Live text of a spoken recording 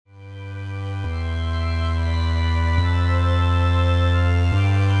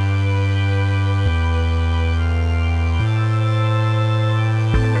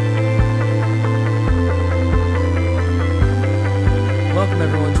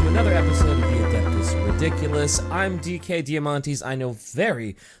to another episode of the Adeptus Ridiculous. I'm DK Diamantes. I know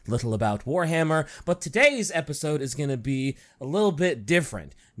very little about Warhammer, but today's episode is going to be a little bit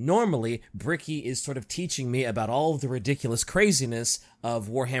different. Normally, Bricky is sort of teaching me about all of the ridiculous craziness of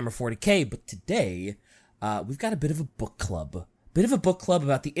Warhammer 40k, but today, we've got a bit of a book club. Bit of a book club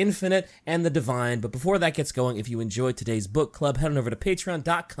about the infinite and the divine, but before that gets going, if you enjoyed today's book club, head on over to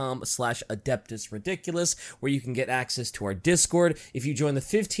patreon.com/adeptusridiculous, where you can get access to our Discord. If you join the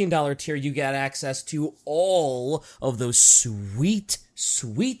 $15 tier, you get access to all of those sweet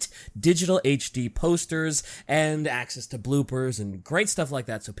digital HD posters and access to bloopers and great stuff like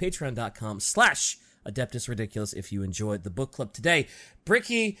that. So patreon.com/adeptusridiculous if you enjoyed the book club today.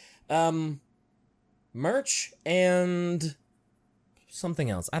 Bricky, merch and something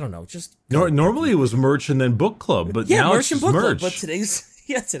else. I don't know. Just normally it was merch and then book club, but now merch it's and book merch. Club, but today's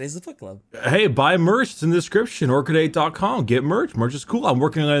the book club. Hey, buy merch. It's in the description. Orchid8.com. Get merch. Merch is cool. I'm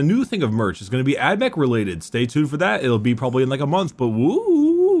working on a new thing of merch. It's going to be AdMech related. Stay tuned for that. It'll be probably in like a month, but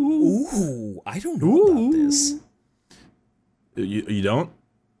Ooh, I don't know about this. You don't?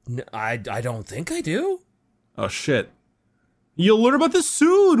 No, I don't think I do. Oh, shit. You'll learn about this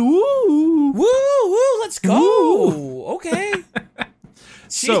soon. Woo! Woo! Let's go! Woo. Okay.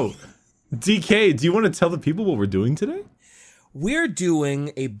 So, DK, do you want to tell the people what we're doing today? We're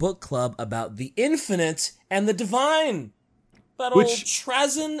doing a book club about the infinite and the divine. About old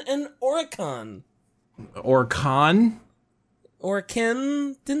Trazyn and Oricon. Oricon?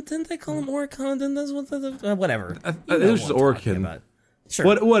 Oricon? Didn't they call him Oricon? Whatever. It was just Oricon.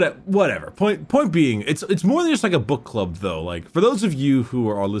 Sure. Whatever. Point being, it's more than just like a book club, though. Like, for those of you who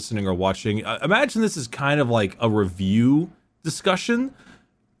are listening or watching, imagine this is kind of like a review discussion,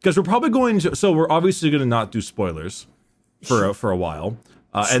 because we're probably going to. So we're obviously going to not do spoilers for a while,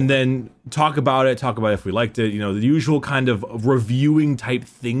 and then talk about it if we liked it. You know, the usual kind of reviewing type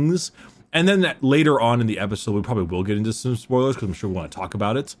things. And then later on in the episode, we probably will get into some spoilers because I'm sure we want to talk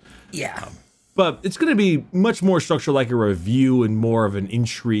about it. Yeah. But it's going to be much more structured like a review and more of an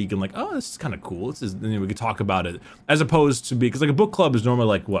intrigue and like, oh, this is kind of cool. And then we could talk about it, as opposed to because like a book club is normally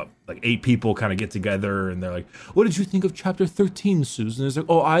like 8 people kind of get together and they're like, what did you think of chapter 13, Susan? It's like,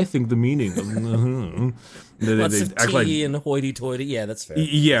 oh, I think the meaning. Lots of tea like, and hoity-toity. Yeah, that's fair.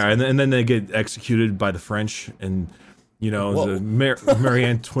 Yeah, and then they get executed by the French and, you know, Marie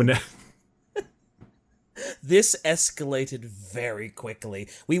Antoinette. This escalated very quickly.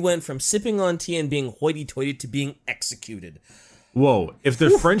 We went from sipping on tea and being hoity-toity to being executed. Whoa! If the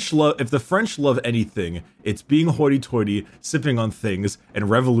French love anything, it's being hoity-toity, sipping on things, and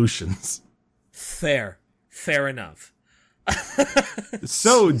revolutions. Fair enough.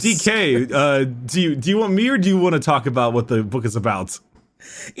 So, DK, do you want me or do you want to talk about what the book is about?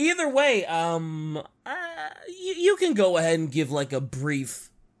 Either way, you can go ahead and give like a brief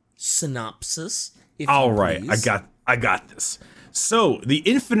synopsis. All right, I got this. So, The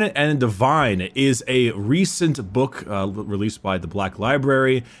Infinite and Divine is a recent book released by the Black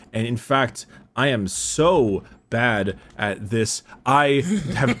Library, and in fact, I am so bad at this. I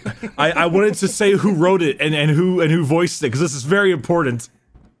wanted to say who wrote it and who voiced it, because this is very important.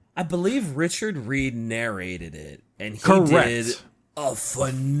 I believe Richard Reed narrated it, and he did a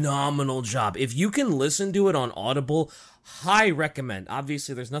phenomenal job. If you can listen to it on Audible, high recommend.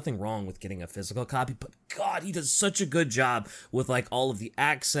 Obviously, there's nothing wrong with getting a physical copy, but God, he does such a good job with like all of the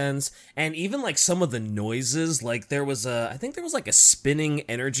accents and even like some of the noises. Like I think there was like a spinning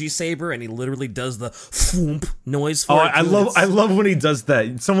energy saber, and he literally does the foomp noise for it. I love when he does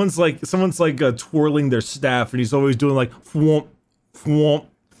that. Someone's like twirling their staff, and he's always doing like foomp, foomp.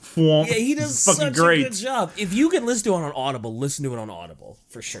 Yeah, he does such a good job. If you can listen to it on Audible, listen to it on Audible,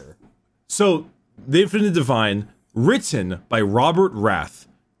 for sure. So, The Infinite Divine, written by Robert Rath,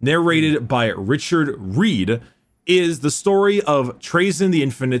 narrated by Richard Reed, is the story of Trazyn the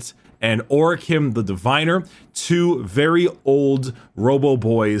Infinite and Oricim the Diviner, 2 very old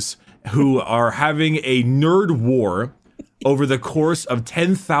robo-boys who are having a nerd war over the course of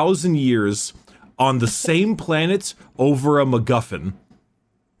 10,000 years on the same planet over a MacGuffin.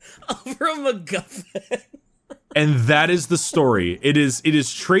 Over a MacGuffin. And that is the story. It is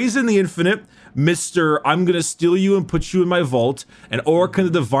Trazyn the Infinite, Mr. I'm gonna steal you and put you in my vault, and Oricim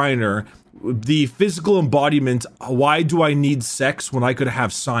the Diviner, the physical embodiment. Why do I need sex when I could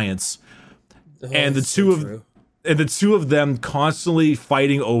have science? And the two of them constantly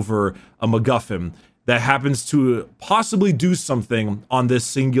fighting over a MacGuffin that happens to possibly do something on this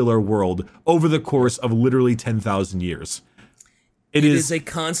singular world over the course of literally 10,000 years. It is a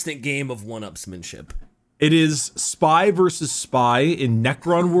constant game of one-upsmanship. It is spy versus spy in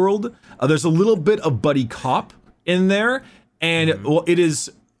Necron world. There's a little bit of buddy cop in there, and well, it is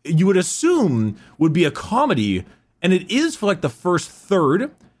you would assume would be a comedy, and it is for like the first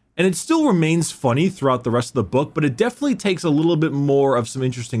third, and it still remains funny throughout the rest of the book, but it definitely takes a little bit more of some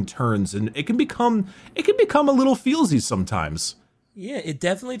interesting turns, and it can become a little feelsy sometimes. Yeah, it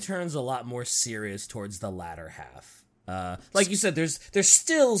definitely turns a lot more serious towards the latter half. Like you said, there's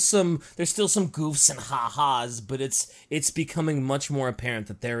still some goofs and ha-has, but it's becoming much more apparent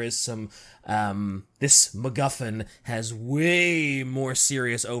that there is some this MacGuffin has way more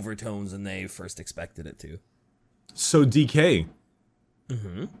serious overtones than they first expected it to. So DK,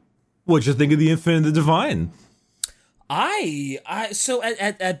 what'd you think of the Infinite and the Divine? So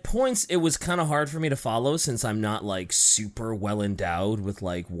at points it was kind of hard for me to follow since I'm not like super well endowed with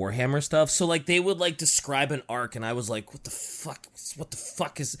like Warhammer stuff. So like they would like describe an arc and I was like, what the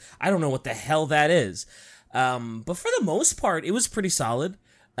fuck is, I don't know what the hell that is. But for the most part, it was pretty solid.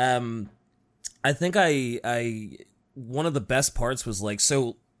 I think one of the best parts was like,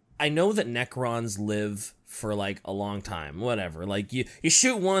 so I know that Necrons live for like a long time, whatever. Like you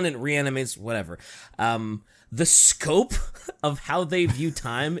shoot one and it reanimates, whatever. The scope of how they view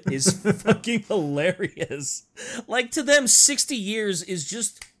time is fucking hilarious. Like to them, 60 years is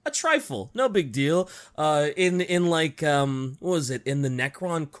just a trifle, no big deal. In like what was it, in the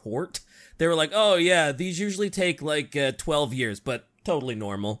Necron court, they were like, oh yeah, these usually take like 12 years, but totally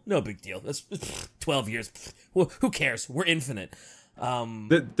normal, no big deal. That's 12 years. Who cares? We're infinite.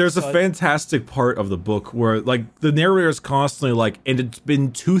 There's a fantastic part of the book where like the narrator is constantly like, and it's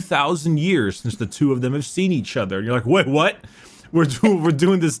been 2,000 years since the two of them have seen each other, and you're like, wait, what? We're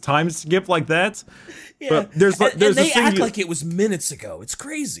doing this time skip like that? Yeah, but there's and they act like it was minutes ago. It's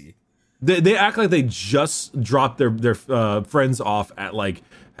crazy. They act like they just dropped their friends off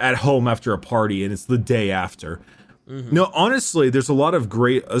at home after a party, and it's the day after. No, honestly, there's a lot of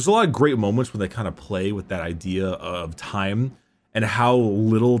great moments when they kind of play with that idea of time and how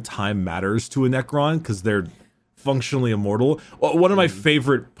little time matters to a Necron because they're functionally immortal. One of my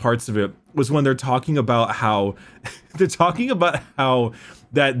favorite parts of it was when they're talking about how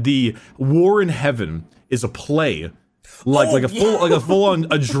that the War in Heaven is a play, like a full on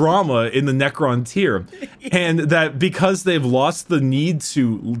a drama in the Necron tier, and that because they've lost the need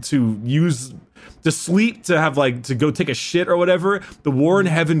to sleep, to have like to go take a shit or whatever, the War in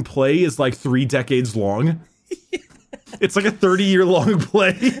Heaven play is like 3 decades long. It's like a 30-year long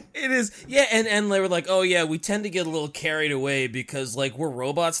play. It is. Yeah, and they were like, oh yeah, we tend to get a little carried away because like we're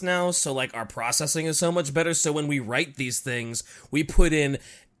robots now, so like our processing is so much better, so when we write these things, we put in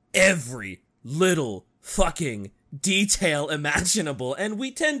every little fucking detail imaginable, and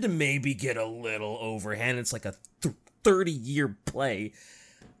we tend to maybe get a little overhand. It's like a 30-year play.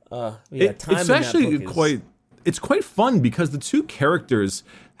 Time it's actually it's quite fun because the two characters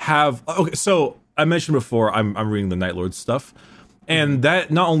have, okay, so I mentioned before I'm reading the Night Lord stuff, and that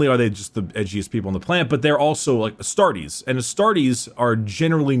not only are they just the edgiest people on the planet, but they're also like Astartes, and Astartes are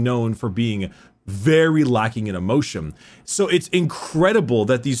generally known for being very lacking in emotion. So it's incredible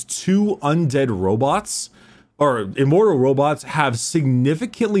that these two undead robots or immortal robots have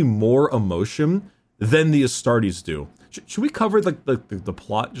significantly more emotion than the Astartes do. Should we cover the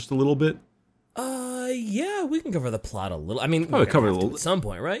plot just a little bit? Yeah, we can cover the plot a little. I mean, we cover a little at some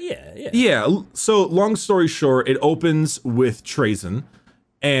point, right? Yeah. Yeah. So, long story short, it opens with Trazyn,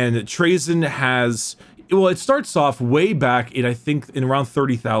 and Trazyn has. Well, it starts off way back in, I think, in around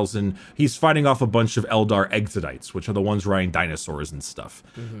 30,000. He's fighting off a bunch of Eldar Exodites, which are the ones riding dinosaurs and stuff.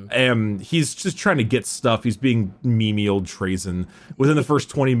 And he's just trying to get stuff. He's being memey old Trazyn. Within the first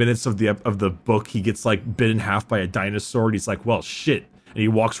 20 minutes of the book, he gets like bit in half by a dinosaur, and he's like, well, shit. And he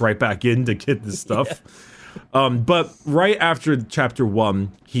walks right back in to get this stuff. Yeah. But right after chapter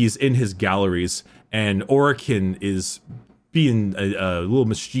 1, he's in his galleries, and Orokin is being a little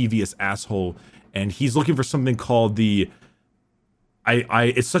mischievous asshole, and he's looking for something called the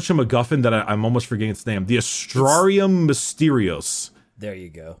it's such a MacGuffin that I'm almost forgetting its name. The Astrarium Mysterios. There you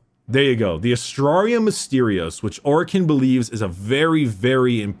go. The Astrarium Mysterios, which Orokin believes is a very,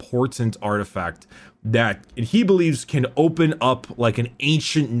 very important artifact that he believes can open up like an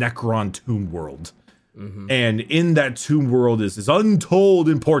ancient Necron tomb world. And in that tomb world is untold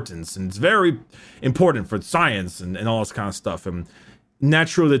importance, and it's very important for science and all this kind of stuff. And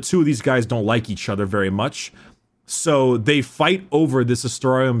naturally, the two of these guys don't like each other very much, so they fight over this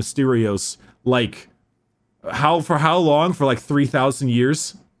Astrarium Mysterios like for how long? For like 3,000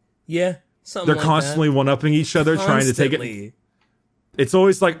 years. Yeah, they're like constantly one-upping each other, trying to take it. It's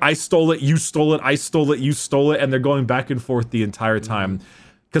always like, I stole it, you stole it, I stole it, you stole it, and they're going back and forth the entire time.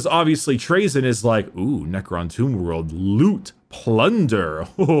 Because obviously Trazyn is like, ooh, Necron Tomb World, loot, plunder,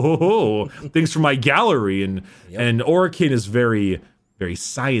 things from my gallery, and Orokin is very, very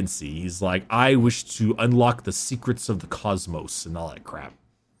science-y. He's like, I wish to unlock the secrets of the cosmos and all that crap.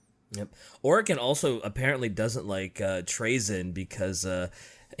 Yep. Orican also apparently doesn't like Trazyn because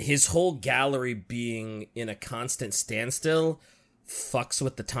his whole gallery being in a constant standstill fucks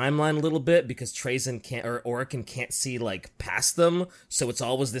with the timeline a little bit because Trazyn can't, or Orican can't see like past them, so it's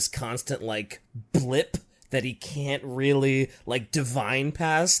always this constant like blip that he can't really like divine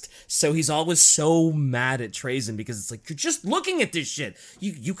past. So he's always so mad at Trazyn because it's like, you're just looking at this shit.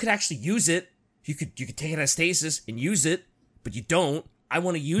 You could actually use it. You could take it out of stasis and use it, but you don't. I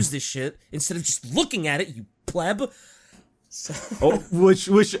want to use this shit instead of just looking at it, you pleb. So.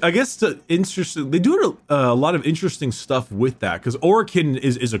 Which I guess interesting. They do a lot of interesting stuff with that because Orican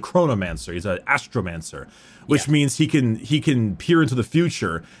is a chronomancer. He's an astromancer, which means he can peer into the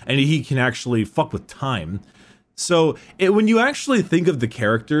future and he can actually fuck with time. So when you actually think of the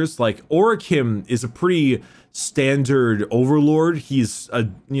characters, like Orican is a pretty standard overlord. He's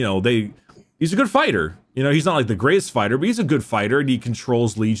he's a good fighter. He's not like the greatest fighter, but he's a good fighter and he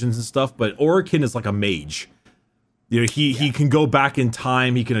controls legions and stuff. But Orican is like a mage. He can go back in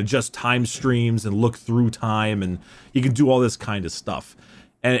time, he can adjust time streams and look through time, and he can do all this kind of stuff.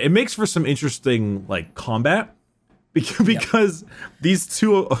 And it makes for some interesting like combat because these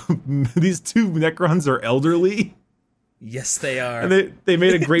two Necrons are elderly. Yes, they are. And they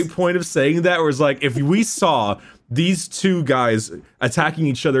made a great point of saying that, where it's like, if we saw these two guys attacking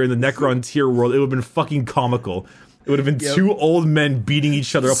each other in the Necron tier world, it would have been fucking comical. It would have been two old men beating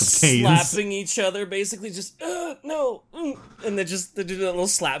each other up with canes. Slapping each other, basically just, no. And they do that little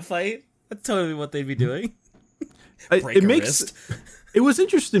slap fight. That's totally what they'd be doing. It was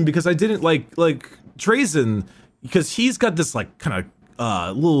interesting because I didn't like Trazyn, because he's got this like kind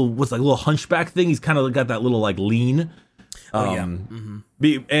of little hunchback thing. He's kind of got that little like lean. And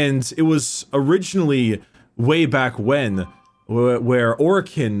it was originally way back when where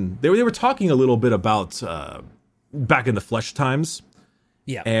Orican, they were talking a little bit about back in the Flesh times.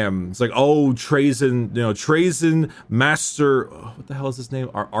 Yeah. And it's like, Trazyn, Master, what the hell is his name?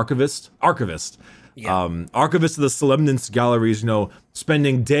 Archivist. Yeah. Archivist of the Solemnance Galleries,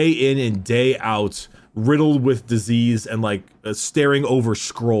 spending day in and day out, riddled with disease and like staring over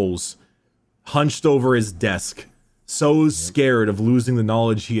scrolls, hunched over his desk, so scared of losing the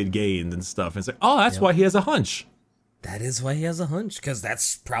knowledge he had gained and stuff. And it's like, that's why he has a hunch. That is why he has a hunch, because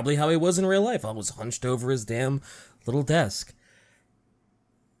that's probably how he was in real life. I was hunched over his damn little desk.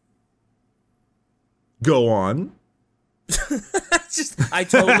 Go on. I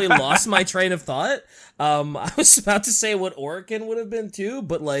totally lost my train of thought. I was about to say what Orican would have been too,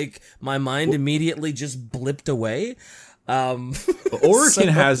 but like my mind immediately just blipped away. Orican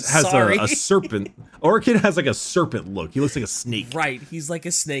has a serpent. Orican has like a serpent look. He looks like a snake. Right, he's like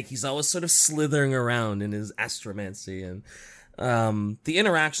a snake. He's always sort of slithering around in his astromancy, and the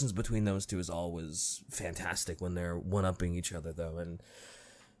interactions between those two is always fantastic when they're one-upping each other, though. And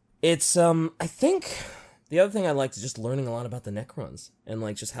it's I think the other thing I liked is just learning a lot about the Necrons and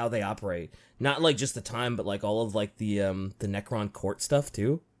like just how they operate. Not like just the time, but like all of like the Necron court stuff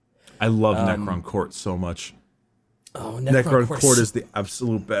too. I love Necron court so much. Oh, Necron court is the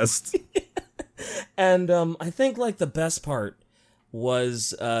absolute best. And I think like the best part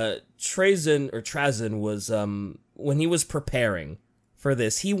was Trazyn was when he was preparing for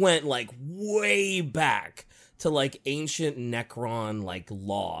this, he went like way back to like ancient Necron like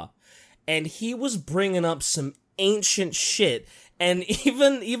law, and he was bringing up some ancient shit, and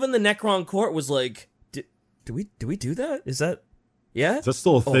even the Necron court was like, do we do that? Is that yeah? Is that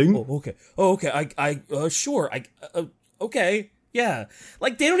still a thing? Okay. I sure. Okay. Yeah.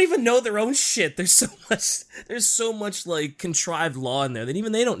 Like they don't even know their own shit. There's so much like contrived law in there that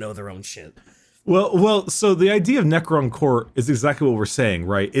even they don't know their own shit. Well, so the idea of Necron court is exactly what we're saying,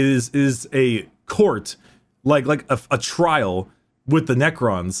 right? It is a court, like a trial with the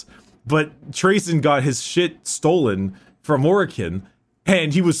Necrons, but Trazyn got his shit stolen from Orican,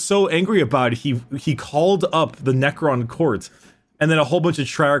 and he was so angry about it, he called up the Necron court, and then a whole bunch of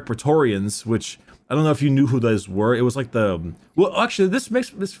Triarch Praetorians, which I don't know if you knew who those were. It was like actually, this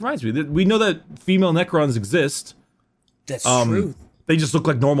reminds me. We know that female Necrons exist. That's true. They just look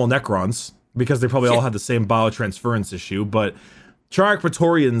like normal Necrons because they probably all had the same biotransference issue. But Triarch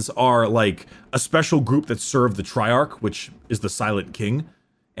Praetorians are like a special group that serve the Triarch, which is the Silent King,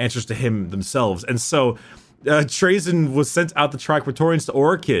 answers to him themselves. And so Trazyn was sent out the Triarch Praetorians to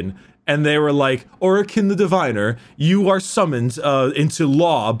Orican, and they were like, Orican the Diviner, you are summoned into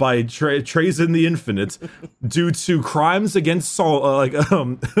law by Trazyn the Infinite due to crimes against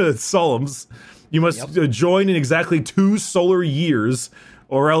Solemns. You must join in exactly 2 solar years,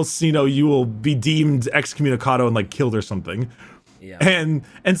 or else, you will be deemed excommunicado and like killed or something. Yeah.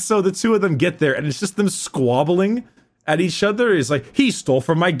 And so the two of them get there, and it's just them squabbling at each other. It's like, he stole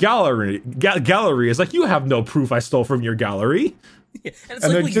from my gallery. Gallery is like, you have no proof I stole from your gallery. Yeah. And it's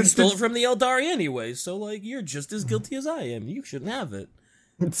like, well, you stole it from the Eldari anyway, so like you're just as guilty as I am. You shouldn't have it.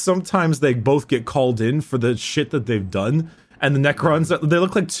 Sometimes they both get called in for the shit that they've done, and the Necrons, they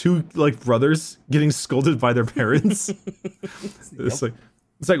look like two like brothers getting scolded by their parents. It's like,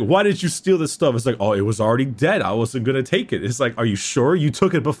 why did you steal this stuff? It's like, oh, it was already dead. I wasn't gonna take it. It's like, are you sure you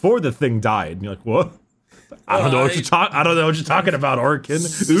took it before the thing died? And you're like, what? I don't know what you're talking about, Orkin.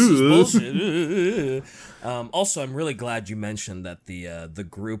 Also, I'm really glad you mentioned that the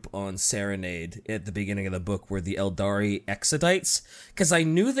group on Serenade at the beginning of the book were the Eldari Exodites, because I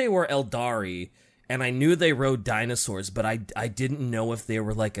knew they were Eldari, and I knew they rode dinosaurs, but I didn't know if they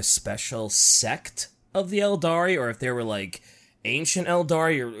were like a special sect of the Eldari, or if they were like ancient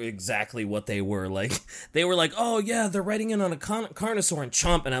Eldari, or exactly what they were. Like, they were like, oh yeah, they're riding in on a Carnosaur and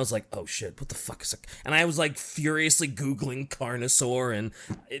Chomp, and I was like, oh shit, what the fuck is it? And I was like furiously googling Carnosaur, and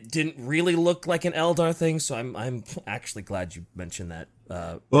it didn't really look like an Eldar thing, so I'm actually glad you mentioned that.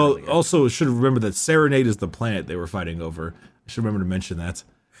 Well, earlier. also should remember that Serenade is the planet they were fighting over. I should remember to mention that,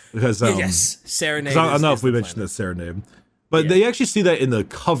 because yes, Serenade. I don't know if we mentioned that Serenade. But they actually see that in the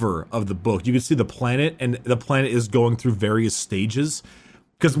cover of the book. You can see the planet, and the planet is going through various stages.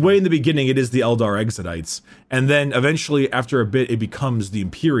 Because way in the beginning, it is the Eldar Exodites. And then eventually, after a bit, it becomes the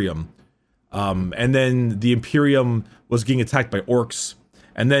Imperium. And then the Imperium was getting attacked by orcs.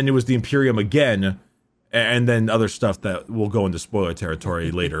 And then it was the Imperium again. And then other stuff that will go into spoiler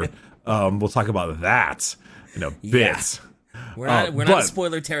territory later. We'll talk about that in a bit. We're not in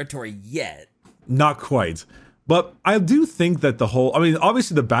spoiler territory yet. Not quite. But I do think that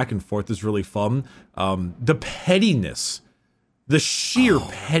obviously the back and forth is really fun. The pettiness, the sheer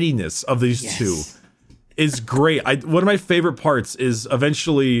pettiness of these two is great. One of my favorite parts is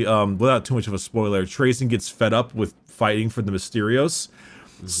eventually, without too much of a spoiler, Trazyn gets fed up with fighting for the Mysterios.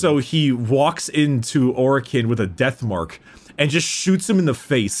 Mm-hmm. So he walks into Orokin with a death mark and just shoots him in the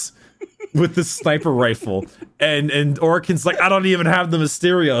face with the sniper rifle, and Orokin's like, I don't even have the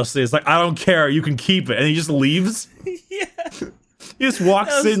Mysterios. He's like, I don't care, you can keep it, and he just leaves. Yeah, he just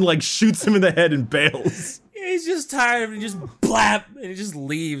walks in, like, shoots him in the head and bails. He's just tired and just blap, and he just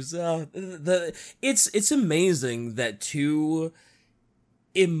leaves. It's amazing that two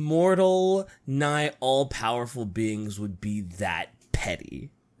immortal, nigh all-powerful beings would be that petty,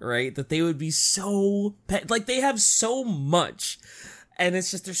 right? That they would be so like they have so much. And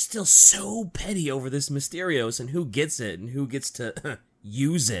it's just, they're still so petty over this Mysterios and who gets it and who gets to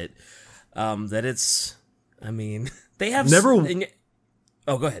use it. That it's, I mean, they have... Never...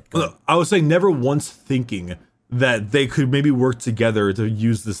 go ahead. I was saying never once thinking that they could maybe work together to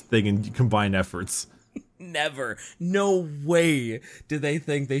use this thing and combine efforts. Never. No way do they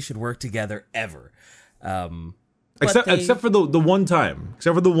think they should work together ever. Except for the one time.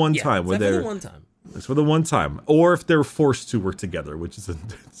 Except for the one time where they're... It's for the one time, or if they're forced to work together, which is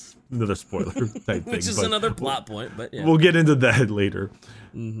another spoiler type thing. Which is another plot point, but yeah. We'll get into that later.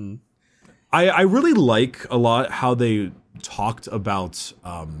 Mm-hmm. I really like a lot how they talked about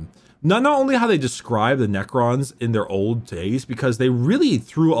not only how they describe the Necrons in their old days, because they really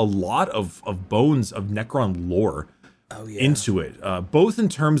threw a lot of bones of Necron lore into it, both in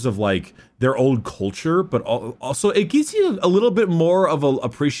terms of like their old culture, but also it gives you a little bit more of an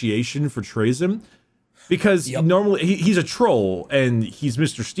appreciation for Trazyn, because normally he's a troll and he's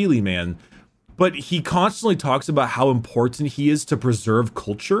Mr. Steely Man, but he constantly talks about how important he is to preserve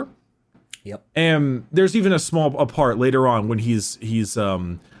culture. Yep. And there's even a part later on when he's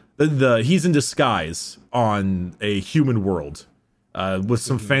in disguise on a human world with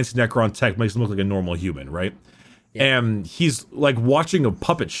some fancy Necron tech, makes him look like a normal human, right? Yep. And he's like watching a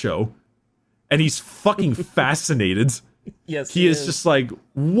puppet show, and he's fucking fascinated. Yes, he is just like,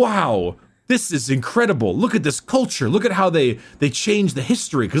 wow, this is incredible. Look at this culture. Look at how they changed the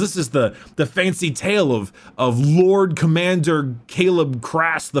history, because this is the fancy tale of Lord Commander Caleb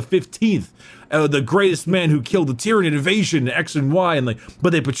Crass the 15th, the greatest man who killed the Tyranid invasion X and Y, and but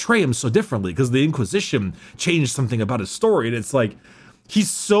they portray him so differently because the Inquisition changed something about his story, and it's like he's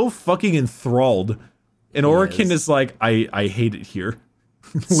so fucking enthralled. And Orokin is like, I hate it here.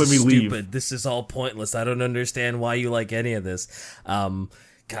 Let me leave. This is all pointless. I don't understand why you like any of this. God,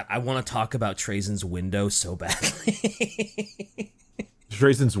 I want to talk about Trazyn's window so badly.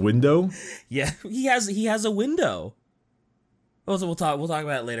 Trazyn's window? Yeah, he has a window. We'll talk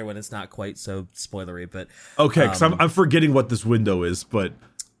about it later when it's not quite so spoilery. But okay, because I'm forgetting what this window is, but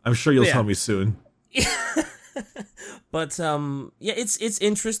I'm sure you'll tell me soon. But yeah, it's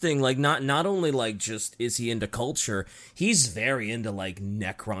interesting. Like not only like just is he into culture, he's very into like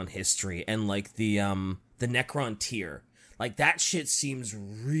Necron history and like the Necron tier. Like that shit seems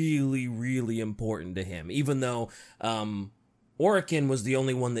really really important to him. Even though Orokin was the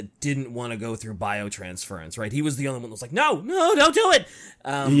only one that didn't want to go through biotransference, right? He was the only one that was like, no, don't do it.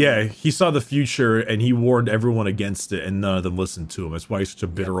 Yeah, he saw the future and he warned everyone against it, and none of them listened to him. That's why he's such a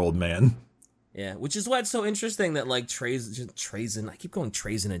bitter old man. Yeah, which is why it's so interesting that like Trazyn, I keep going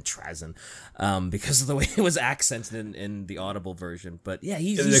Trazyn and Trazyn, because of the way it was accented in the Audible version. But yeah,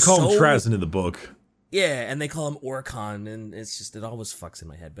 he's they call him Trazyn in the book. Yeah, and they call him Orkhan, and it's just, it always fucks in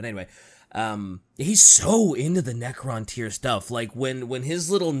my head. But anyway, he's so into the Necron tier stuff. Like when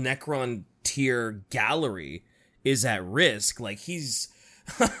his little Necron tier gallery is at risk, like he's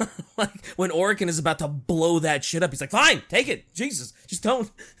like when Orokin is about to blow that shit up, he's like, fine, take it. Jesus, just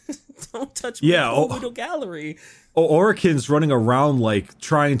don't touch my little gallery. Orokin's running around like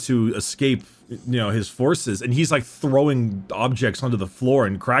trying to escape, his forces, and he's like throwing objects onto the floor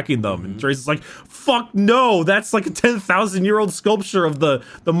and cracking them. And Trace is like, "Fuck no! That's like a 10,000-year-old sculpture of the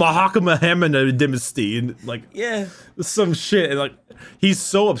Mahakama Hamana dynasty," and like, some shit. And like, he's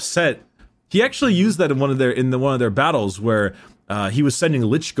so upset. He actually used that in one of their battles where he was sending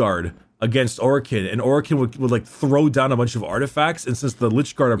Lich-Guard against Orokin, and Orokin would like throw down a bunch of artifacts, and since the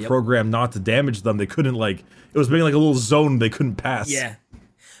Lich-Guard are programmed not to damage them, they couldn't it was making like a little zone they couldn't pass. Yeah.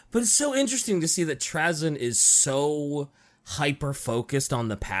 But it's so interesting to see that Trazyn is so hyper-focused on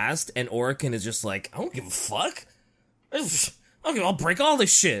the past, and Orokin is just like, I don't give a fuck. I'll break all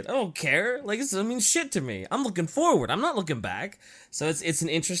this shit. I don't care. Like, it means shit to me. I'm looking forward. I'm not looking back. So it's an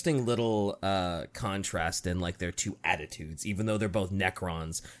interesting little contrast in like their two attitudes. Even though they're both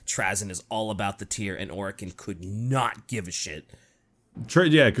Necrons, Trazyn is all about the tier, and Orokin could not give a shit.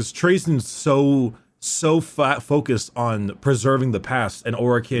 Because Trazyn's so focused on preserving the past, and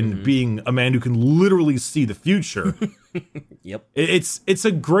Orokin being a man who can literally see the future. Yep. It's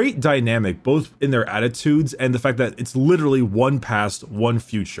a great dynamic, both in their attitudes and the fact that it's literally one past, one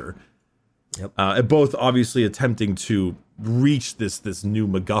future. Yep. And both obviously attempting to reach this new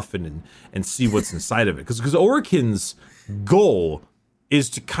MacGuffin and see what's inside of it. Because Orokin's goal is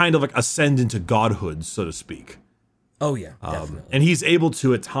to kind of like ascend into godhood, so to speak. Oh, yeah, definitely. And he's able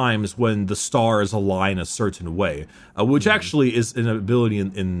to at times when the stars align a certain way, which actually is an ability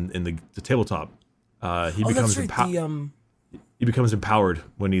in the tabletop. He becomes he becomes empowered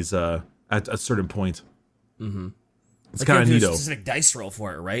when he's at a certain point. Mm-hmm. It's kind of neato. There's a specific dice roll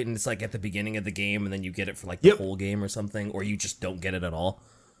for it, right? And it's like at the beginning of the game, and then you get it for like the whole game or something, or you just don't get it at all.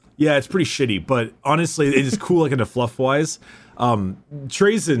 Yeah, it's pretty shitty, but honestly, it is cool, like in a fluff-wise.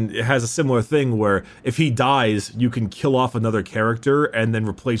 Trazyn has a similar thing where if he dies, you can kill off another character and then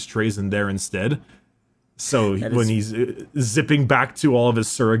replace Trazyn there instead. So when he's zipping back to all of his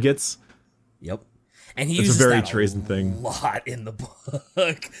surrogates. Yep. And he uses very that Trazyn thing. A lot in the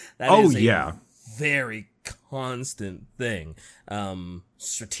book. That is a very constant thing.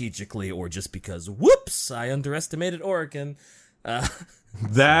 Strategically, or just because, whoops, I underestimated Orokin.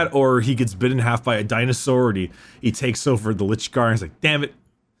 That, or he gets bitten in half by a dinosaur, and he takes over the Lich-Guard, and he's like, damn it.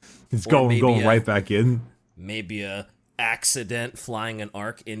 He's going right back in. Maybe a accident flying an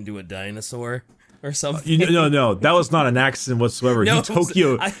arc into a dinosaur or something. No, that was not an accident whatsoever. No,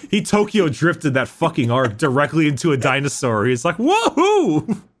 he Tokyo drifted that fucking arc directly into a dinosaur. He's like,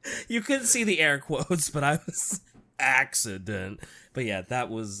 woohoo! You couldn't see the air quotes, but I was accident. But yeah, that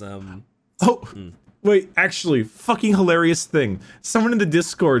was Wait, actually, fucking hilarious thing. Someone in the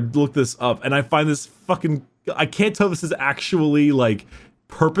Discord looked this up, and I find this fucking... I can't tell if this is actually, like,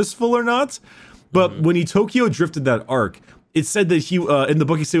 purposeful or not, but when he Tokyo drifted that arc, it said that he, in the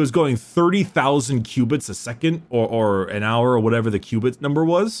book, he said he was going 30,000 qubits a second, or an hour, or whatever the qubit number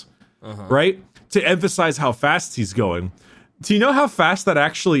was, right? To emphasize how fast he's going. Do you know how fast that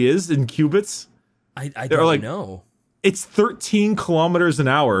actually is in qubits? I don't know. It's 13 kilometers an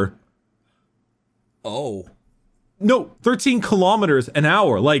hour. Oh. No, 13 kilometers an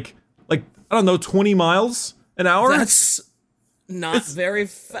hour. Like I don't know, 20 miles an hour? That's not very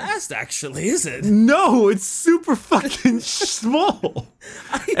fast, actually, is it? No, it's super fucking small.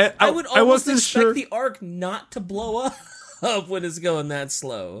 I would almost expect the arc not to blow up when it's going that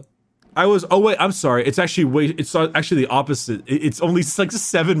slow. I'm sorry. It's actually the opposite. It's only like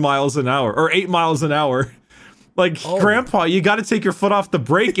 7 miles an hour or 8 miles an hour. Like, Grandpa, you got to take your foot off the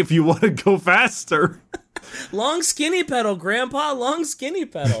brake if you want to go faster. Long skinny pedal, Grandpa. Long skinny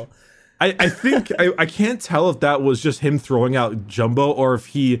pedal. I think I can't tell if that was just him throwing out Jumbo or if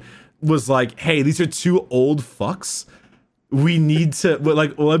he was like, hey, these are two old fucks we need to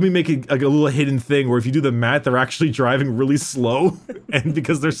let me make a little hidden thing where if you do the math, they're actually driving really slow, and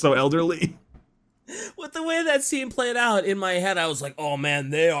because they're so elderly. With the way that scene played out in my head, I was like, "Oh man,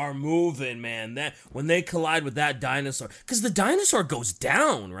 they are moving, man!" That when they collide with that dinosaur, because the dinosaur goes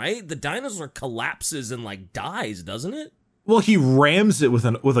down, right? The dinosaur collapses and like dies, doesn't it? Well, he rams it with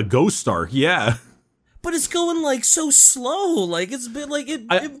a ghost star, yeah. But it's going like so slow, like it's been like it.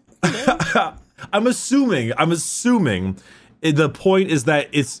 I'm assuming. The point is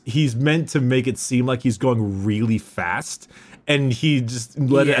that he's meant to make it seem like he's going really fast, and he just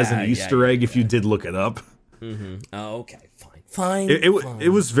let it as an Easter egg if you did look it up. Mm-hmm. Oh, okay, fine. It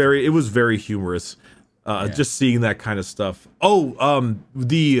was very humorous, just seeing that kind of stuff. Oh,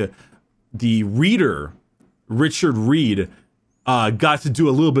 the reader, Richard Reed, got to do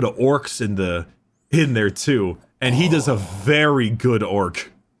a little bit of orcs in there too, and he does a very good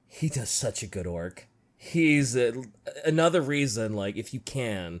orc. He does such a good orc. He's another reason, like, if you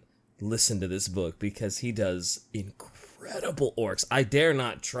can, listen to this book, because he does incredible orcs. I dare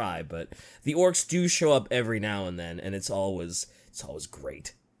not try, but the orcs do show up every now and then, and it's always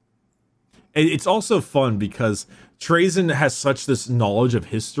great. And it's also fun because Trazen has such this knowledge of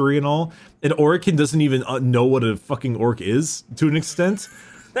history and all, and Orikin doesn't even know what a fucking orc is to an extent.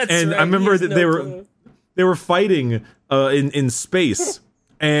 That's and right, I remember that they were fighting in space.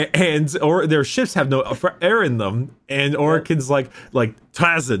 Or their ships have no air in them, and Orikin's like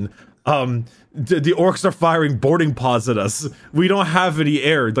Trazen, the orcs are firing boarding pods at us. We don't have any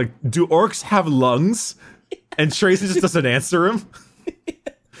air. Like, do orcs have lungs? And Trazen just doesn't answer him.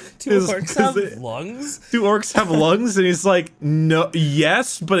 Do orcs have lungs? Do orcs have lungs? And he's like, no,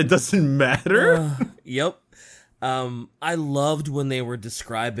 yes, but it doesn't matter. Yep. I loved when they were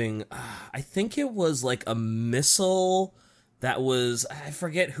describing. I think it was like a missile. That was, I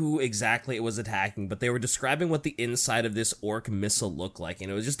forget who exactly it was attacking, but they were describing what the inside of this orc missile looked like, and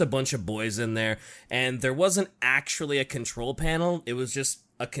it was just a bunch of boys in there, and there wasn't actually a control panel, it was just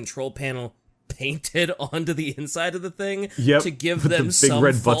a control panel painted onto the inside of the thing to give them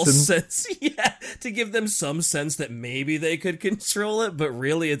some false sense. Yeah, to give them some sense that maybe they could control it, but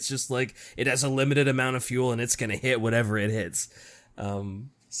really it's just like, it has a limited amount of fuel, and it's gonna hit whatever it hits.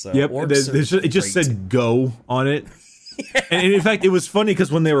 It just said go on it. And in fact, it was funny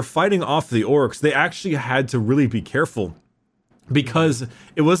because when they were fighting off the orcs, they actually had to really be careful because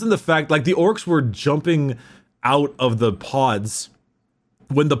it wasn't the fact, like, the orcs were jumping out of the pods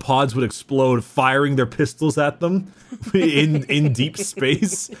when the pods would explode, firing their pistols at them in deep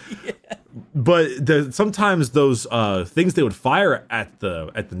space. Yeah. But sometimes those things they would fire at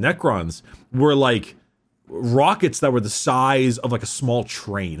the Necrons were like rockets that were the size of like a small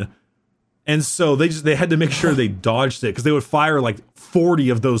train. And so they had to make sure they dodged it because they would fire like 40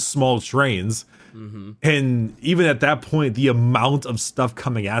 of those small trains. Mm-hmm. And even at that point, the amount of stuff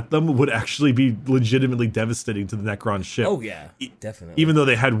coming at them would actually be legitimately devastating to the Necron ship. Oh, yeah, definitely. Even though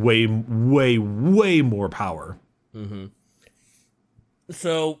they had way, way, way more power. Mm-hmm.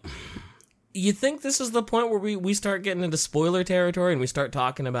 So, you think this is the point where we start getting into spoiler territory and we start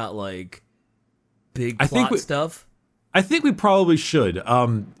talking about, like, big plot stuff? I think we probably should.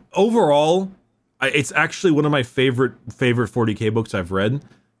 Overall, it's actually one of my favorite 40K books I've read.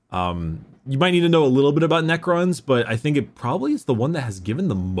 You might need to know a little bit about Necrons, but I think it probably is the one that has given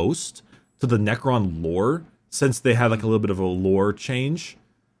the most to the Necron lore since they had like a little bit of a lore change.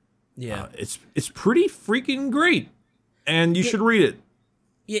 Yeah, it's pretty freaking great, and you should read it.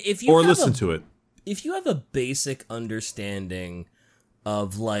 Yeah, if you listen to it. If you have a basic understanding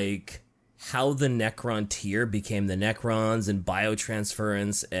of like how the Necron tier became the Necrons and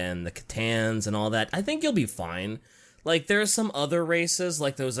biotransference and the C'tans and all that, I think you'll be fine. Like, there are some other races,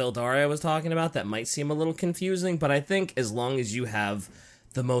 like those Eldari I was talking about, that might seem a little confusing, but I think as long as you have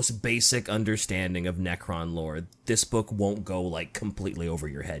the most basic understanding of Necron lore, this book won't go, like, completely over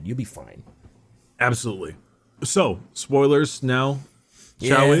your head. You'll be fine. Absolutely. So, spoilers now,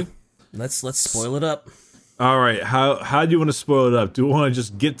 shall we? Let's spoil it up. All right, how do you want to spoil it up? Do we want to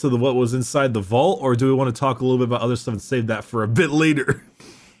just get to what was inside the vault, or do we want to talk a little bit about other stuff and save that for a bit later?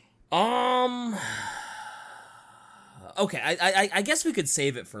 Okay, I guess we could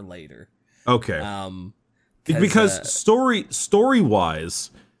save it for later. Okay. Because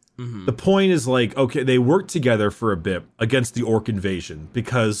story-wise, mm-hmm. the point is like, okay, they worked together for a bit against the Orc invasion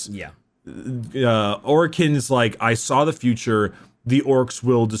because Orikin's like, I saw the future, the Orcs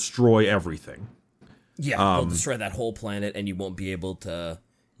will destroy everything. Yeah, they'll destroy that whole planet, and you won't be able to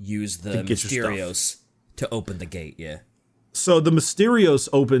use the Mysterios to open the gate, yeah. So the Mysterios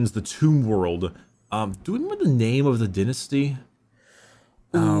opens the Tomb World. Do we remember the name of the dynasty?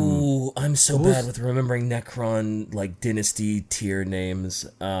 Ooh, Ooh, I'm so bad with remembering Necron, like, dynasty tier names.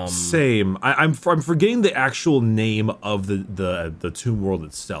 Same. I'm forgetting the actual name of the tomb world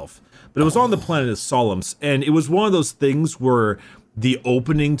itself. But it was on the planet of Solums, and it was one of those things where the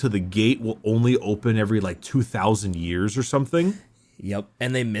opening to the gate will only open every, like, 2,000 years or something. Yep,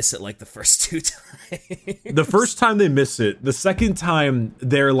 and they miss it, like, the first 2 times. The first time they miss it. The second time,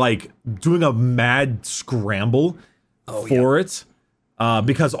 they're, like, doing a mad scramble for it.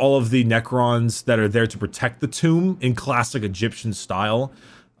 Because all of the Necrons that are there to protect the tomb in classic Egyptian style.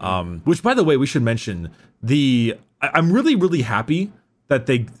 Which, by the way, we should mention, I'm really, really happy that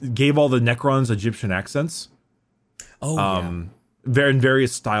they gave all the Necrons Egyptian accents. In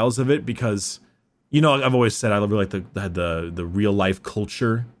various styles of it, because, you know, I've always said I really like the real life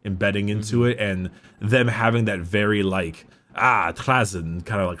culture embedding into it, and them having that very, like, Trazyn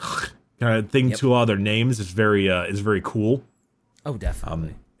kind of thing to all their names is very cool. Oh,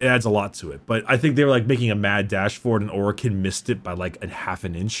 definitely. It adds a lot to it. But I think they were, like, making a mad dash for it, and Orokin missed it by, like, a half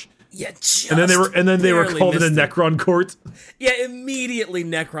an inch. Yeah, and then they were called in a Necron court. Yeah, immediately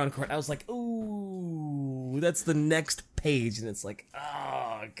Necron court. I was like, ooh, that's the next page, and it's like,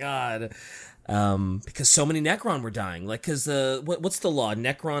 oh god, because so many Necron were dying. Like, because what's the law?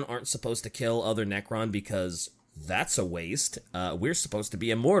 Necron aren't supposed to kill other Necron because that's a waste. We're supposed to be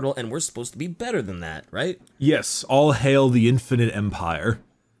immortal, and we're supposed to be better than that, right? Yes, all hail the Infinite Empire.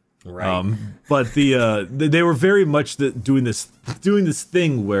 Right. But they were very much doing this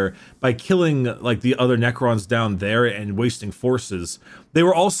thing where by killing, like, the other Necrons down there and wasting forces, they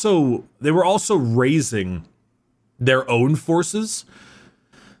were also raising their own forces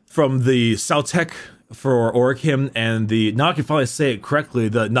from the Sautek for Orokin and now I can finally say it correctly,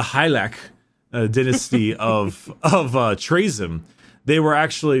 the Nihilak dynasty of Trazyn. They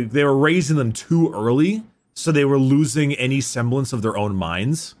were raising them too early, so they were losing any semblance of their own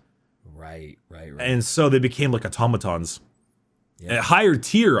minds. Right. And so they became like automatons, higher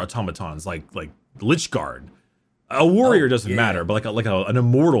tier automatons, like Lichguard. A warrior doesn't matter, but like an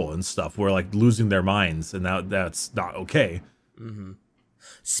immortal and stuff, were, like, losing their minds, and that's not okay. Mm-hmm.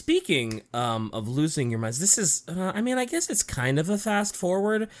 Speaking of losing your minds, this is, I guess it's kind of a fast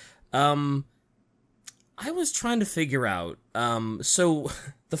forward. I was trying to figure out, so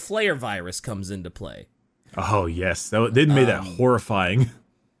the Flare virus comes into play. Oh yes, they made that horrifying.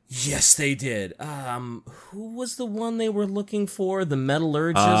 Yes, they did. Who was the one they were looking for? The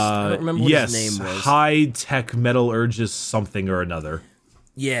metallurgist? I don't remember what his name was. High-tech metallurgist something or another.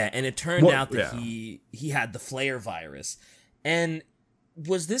 Yeah, and it turned out that he had the Flare virus. And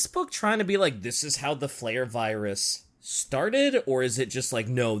was this book trying to be like, this is how the Flare virus started? Or is it just like,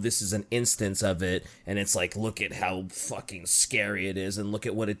 no, this is an instance of it, and it's like, look at how fucking scary it is, and look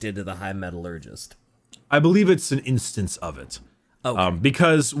at what it did to the High Metallurgist? I believe it's an instance of it. Okay.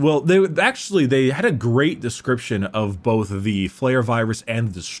 Because, well, they had a great description of both the Flare virus and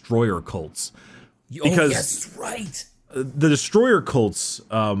the Destroyer cults. Because yes, right. The Destroyer cults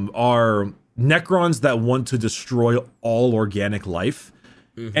are Necrons that want to destroy all organic life.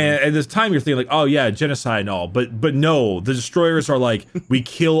 Mm-hmm. And at this time, you're thinking like, oh yeah, genocide and all, but no, the Destroyers are like, we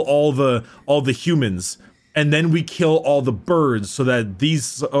kill all the humans. And then we kill all the birds so that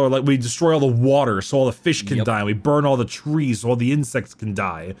we destroy all the water so all the fish can die. And we burn all the trees so all the insects can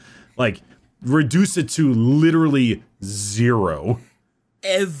die. Like, reduce it to literally zero.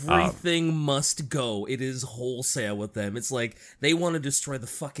 Everything must go. It is wholesale with them. It's like they want to destroy the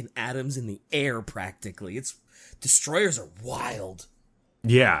fucking atoms in the air practically. Destroyers are wild.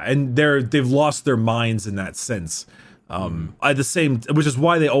 Yeah, and they've lost their minds in that sense. Which is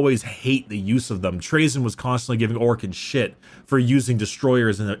why they always hate the use of them. Trazyn was constantly giving Orokin shit for using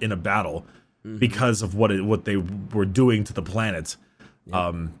destroyers in a battle because of what they were doing to the planet.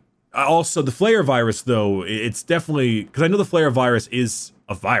 Also, the Flare virus, though, it's definitely, because I know the Flare virus is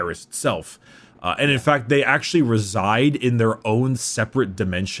a virus itself, and in fact, they actually reside in their own separate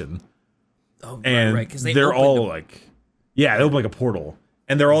dimension. Oh, and right, because they're all like, they open like a portal.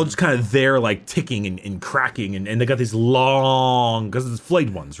 And they're all just kind of there, like, ticking and cracking, and they got these long, because it's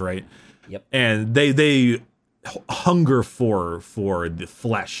flayed ones, right? Yep. And they hunger for the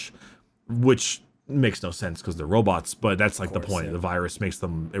flesh, which makes no sense because they're robots, but that's like the point. Yeah. The virus makes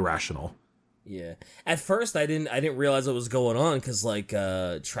them irrational. Yeah. At first, I didn't realize what was going on because like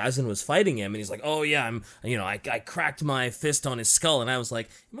Trazyn was fighting him, and he's like, "Oh yeah, I cracked my fist on his skull," and I was like,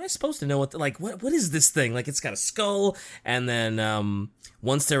 "Am I supposed to know what is this thing? Like, it's got a skull." And then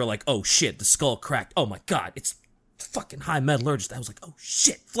once they were like, "Oh shit, the skull cracked! Oh my god, it's fucking High Metallurgist!" I was like, "Oh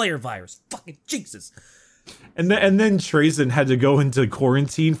shit, Flare virus! Fucking Jesus!" And then Trazyn had to go into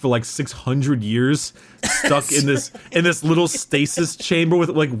quarantine for like 600 years, stuck in this little stasis chamber with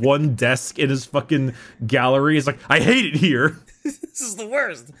like one desk in his fucking gallery. It's like, I hate it here. This is the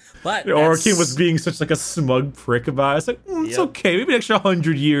worst. But Orokin was being such like a smug prick about it. It's like, it's okay. Maybe an extra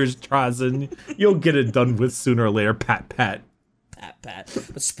 100 years, Trazyn. You'll get it done with sooner or later. Pat, pat. Pat, pat.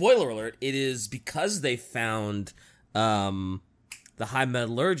 But spoiler alert, it is because they found the High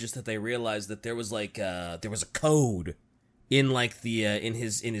Metallurgist that they realized that there was like there was a code in like the in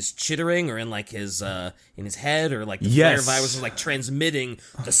his chittering or in like his in his head, or like the flare virus was like transmitting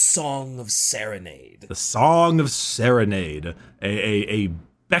the Song of Serenade. The Song of Serenade, a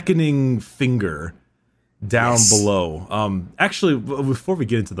beckoning finger down below. Actually, before we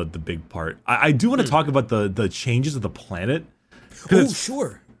get into the big part, I do want to talk about the changes of the planet. Oh,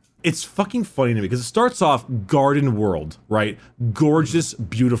 sure. It's fucking funny to me because it starts off garden world, right? Gorgeous,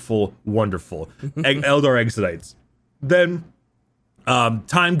 beautiful, wonderful. Eldar Exodites. Then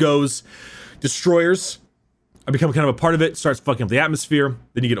time goes, destroyers I become kind of a part of it, starts fucking up the atmosphere.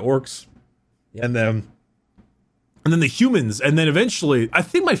 Then you get orcs. Yep. And then the humans. And then eventually, I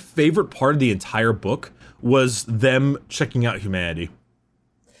think my favorite part of the entire book was them checking out humanity.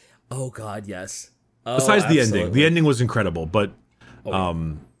 Oh God, yes. Besides the ending. The ending was incredible, but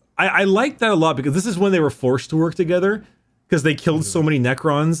I liked that a lot because this is when they were forced to work together because they killed so many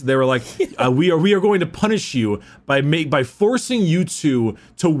Necrons. They were like, we are going to punish you by forcing you two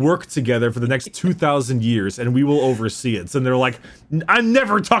to work together for the next 2,000 years, and we will oversee it. And they're like, I'm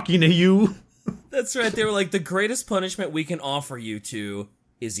never talking to you. That's right. They were like, the greatest punishment we can offer you two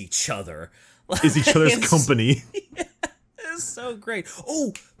is each other. Is each other's company. Yeah, it's so great.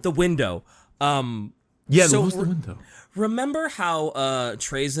 Oh, the window. Yeah, so what was the window? Remember how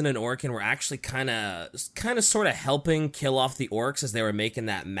Trazyn and Orokin were actually kind of sort of helping kill off the orcs as they were making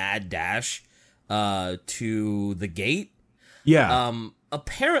that mad dash to the gate? Yeah.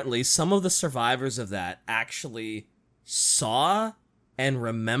 Apparently, some of the survivors of that actually saw and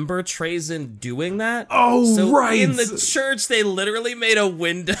remember Trazyn doing that. Oh, so right. In the church, they literally made a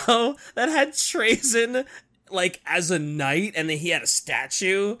window that had Trazyn like as a knight, and then he had a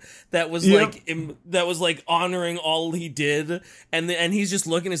statue that was like honoring all he did, and he's just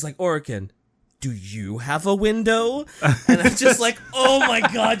looking. He's like, Orokin, do you have a window? And I'm just like, oh my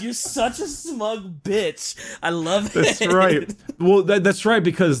God, you're such a smug bitch. I love it. That's right. Well, that's right,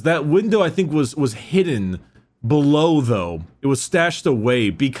 because that window I think was hidden below, though. It was stashed away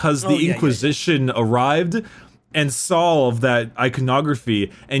because the Inquisition arrived and saw all of that iconography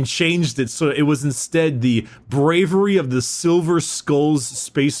and changed it so it was instead the bravery of the Silver Skulls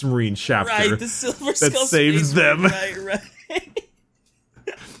Space Marine chapter. Right, the Silver Skulls that saves them. Right.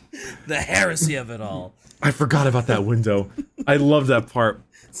 The heresy of it all. I forgot about that window. I love that part.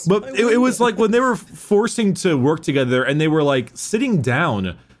 But it was like when they were forcing to work together and they were like sitting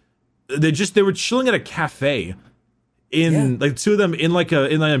down, they were chilling at a cafe. Like two of them in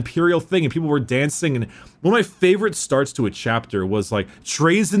an imperial thing, and people were dancing. And one of my favorite starts to a chapter was like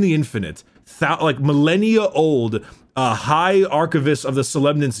Trazyn the Infinite, like millennia old, high archivist of the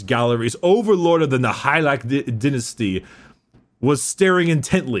Solemnance Galleries, overlord of the Nihilak dynasty, was staring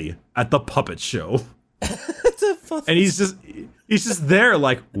intently at the puppet show. And he's just there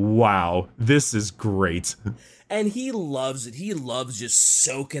like, wow, this is great. And he loves it. He loves just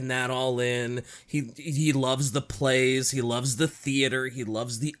soaking that all in. He loves the plays. He loves the theater. He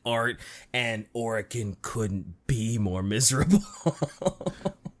loves the art. And Orokin couldn't be more miserable.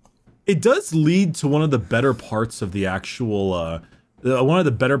 It does lead to one of the better parts of the actual, one of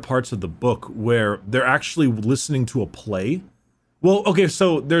the better parts of the book where they're actually listening to a play. Well, okay,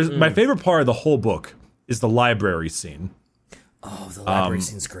 so there's my favorite part of the whole book is the library scene. Oh, the library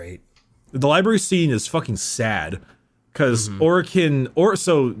scene's great. The library scene is fucking sad because backstory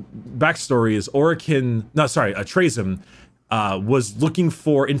is Trazyn was looking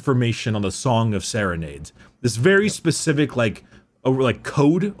for information on the Song of Serenade. This very specific like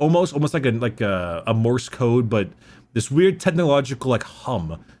code, almost like a Morse code, but this weird technological like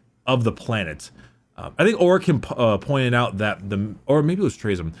hum of the planet. I think Orokin pointed out that or maybe it was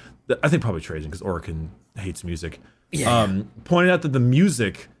Trazyn. I think probably Trazyn because Orokin hates music. Yeah. Pointed out that the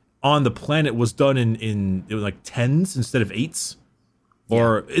music on the planet was done in it was like 10s instead of 8s,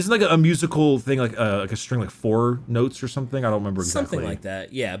 or isn't like a musical thing like a string like 4 notes or something? I don't remember exactly. Something like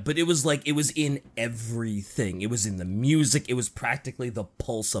that, yeah. But it was in everything. It was in the music. It was practically the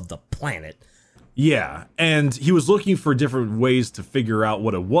pulse of the planet. Yeah, and he was looking for different ways to figure out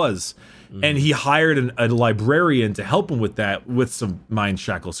what it was, and he hired a librarian to help him with that, with some mind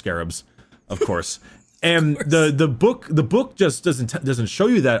shackle scarabs, of course. And the book just doesn't show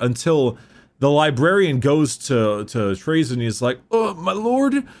you that until the librarian goes to Trazen and he's like, "Oh, my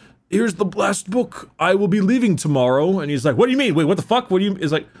lord, here's the blast book. I will be leaving tomorrow." And he's like, "What do you mean? Wait, what the fuck? What do you?"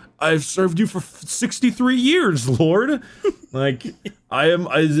 He's like, "I've served you for 63 years, Lord. Like,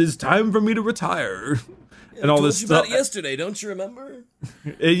 it's time for me to retire." And all this stuff. About it yesterday, don't you remember?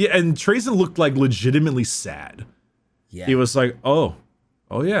 And Trazen looked like legitimately sad. Yeah. He was like, "Oh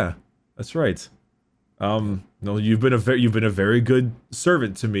yeah, that's right. No, you've been a very good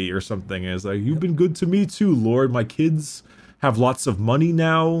servant to me," or something. And it's like, "You've been good to me too, Lord. My kids have lots of money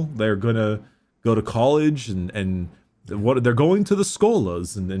now. They're gonna go to college and what they're going to the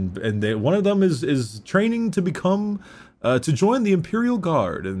Skolas, and they, one of them is training to become to join the Imperial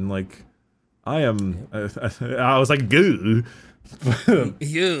Guard." And like, I was like, "Goo."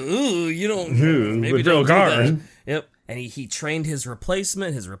 you don't maybe Imperial don't Guard. do that. Yep. And he trained his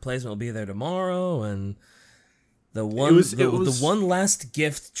replacement. His replacement will be there tomorrow, and the one last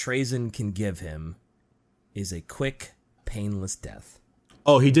gift Trazen can give him is a quick, painless death.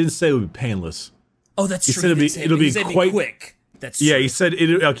 Oh, he didn't say it would be painless. Oh, that's He true. said it'll be quite quick. That's yeah. true. He said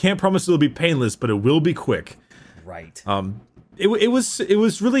I can't promise it'll be painless, but it will be quick. Right. It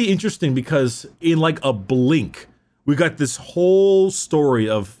was really interesting because in like a blink, we got this whole story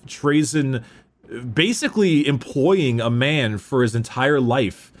of Trazen basically employing a man for his entire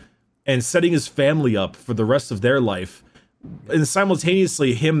life and setting his family up for the rest of their life, and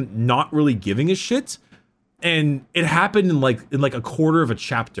simultaneously him not really giving a shit. And it happened in like a quarter of a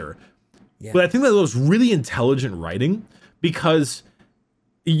chapter. Yeah. But I think that was really intelligent writing because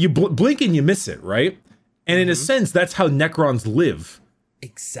you blink and you miss it, right? And in a sense, that's how Necrons live.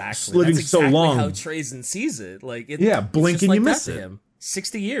 Exactly. Living that's exactly so long. how Trazen sees it. Like, blink and you miss it. Him.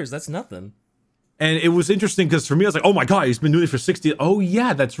 60 years, that's nothing. And it was interesting because for me, I was like, "Oh my god, he's been doing it for 60." Oh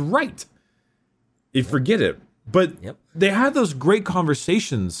yeah, that's right. You forget it. But they had those great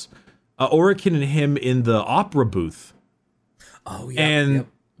conversations, Orokin and him in the opera booth. Oh yeah. And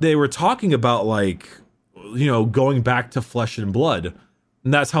they were talking about like, going back to flesh and blood.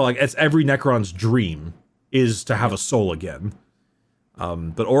 And that's how like it's every Necron's dream is to have a soul again.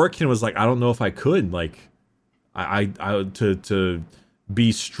 But Orokin was like, "I don't know if I could, like I to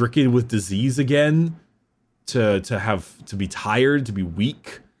be stricken with disease again, to be tired, to be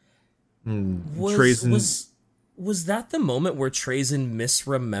weak." Was that the moment where Trazen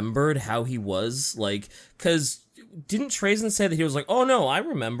misremembered how he was? Like, because didn't Trazen say that he was like, "Oh no, I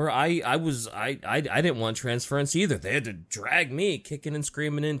remember. I didn't want transference either. They had to drag me kicking and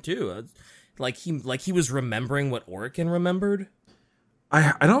screaming in too." Like he was remembering what Orokin remembered.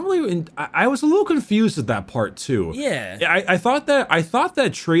 I don't really. I was a little confused at that part too. Yeah, I thought that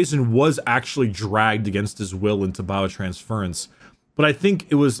Trazen was actually dragged against his will into biotransference, but I think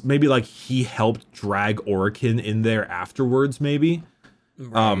it was maybe like he helped drag Orokin in there afterwards. Maybe,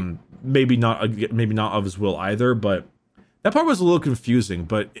 right. Maybe not of his will either. But that part was a little confusing.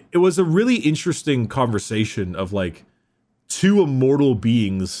 But it was a really interesting conversation of like two immortal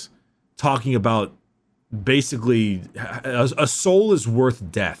beings talking about. Basically, a soul is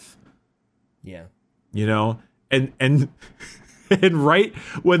worth death. Yeah, and and right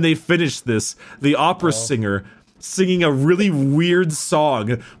when they finish this, the opera singer singing a really weird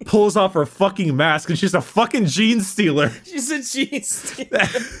song pulls off her fucking mask, and she's a fucking gene stealer. She's a gene stealer,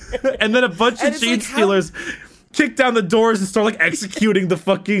 and then a bunch of gene stealers kick down the doors and start like executing the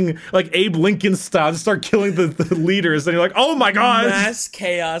fucking like Abe Lincoln style, and start killing the leaders, and you're like, "Oh my god!" Mass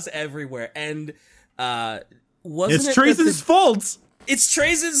chaos everywhere, and. It's Trazen's fault. It's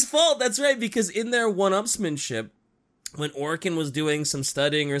Trazen's fault. That's right, because in their one-upsmanship, when Orokin was doing some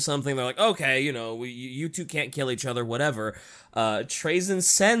studying or something, they're like, "Okay, you two can't kill each other, whatever." Trazen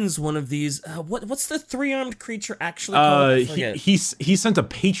sends one of these. What's the three-armed creature actually called? He sent a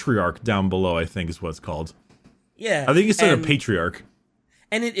patriarch down below, I think is what it's called. Yeah, I think he sent a patriarch,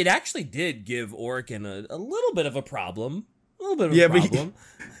 and it actually did give Orokin a little bit of a problem. A little bit of a problem.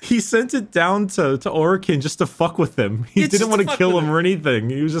 But he sent it down to Orokin just to fuck with him. He didn't want to kill him or anything.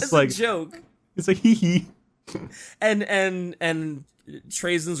 He was just like a joke. He's like hee hee. And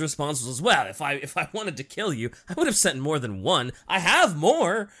Trazen's response was, "Well, if I wanted to kill you, I would have sent more than one. I have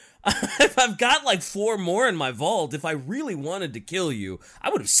more. I've got like 4 more in my vault. If I really wanted to kill you,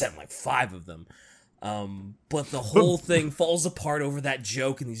 I would have sent like 5 of them." But the whole thing falls apart over that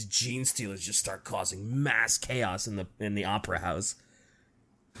joke, and these gene stealers just start causing mass chaos in the opera house.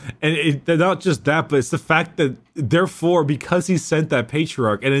 And not just that, but it's the fact that, therefore, because he sent that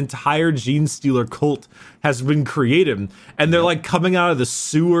patriarch, an entire gene stealer cult has been created, and they're like coming out of the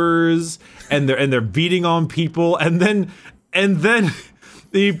sewers, and they're beating on people, and then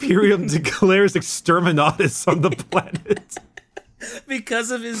the Imperium declares exterminatus on the planet.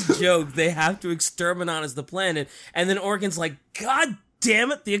 Because of his joke, they have to exterminatus the planet, and then Orokin's like, God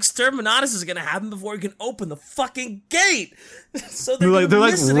damn it, the exterminatus is gonna happen before you can open the fucking gate. So they're like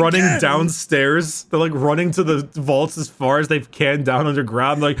running again. downstairs. They're like running to the vaults as far as they can down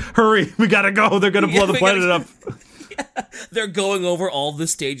underground. Like, hurry, we gotta go. They're gonna blow the planet up. Yeah. They're going over all the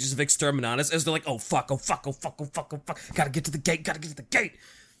stages of exterminatus as they're like, oh fuck, gotta get to the gate.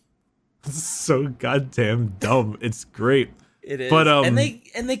 It's so goddamn dumb. It's great. It is. But and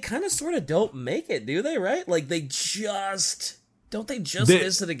they kind of sort of don't make it, do they? Right? Like they just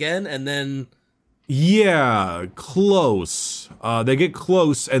miss it again, and then yeah, close. They get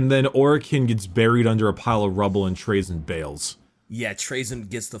close, and then Orokin gets buried under a pile of rubble, and Trazyn bails. Yeah, Trazyn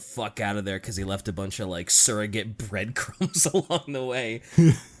gets the fuck out of there because he left a bunch of like surrogate breadcrumbs along the way.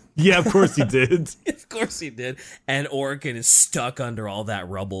 Yeah, of course he did. Of course he did. And Orokin is stuck under all that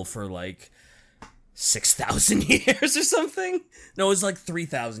rubble for like 6,000 years or something. No, it was like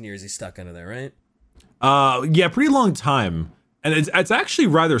 3,000 years he's stuck under there, right? Yeah, pretty long time. And it's actually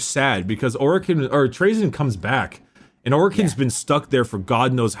rather sad because Trazyn comes back, and Orokin's been stuck there for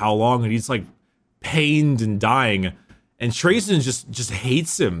God knows how long, and he's like pained and dying. And Trazyn just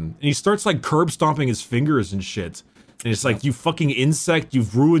hates him, and he starts like curb stomping his fingers and shit. And it's like, you fucking insect,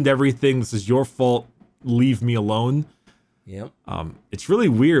 you've ruined everything. This is your fault. Leave me alone. Yep. It's really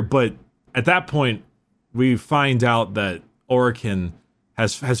weird, but at that point, we find out that Orokin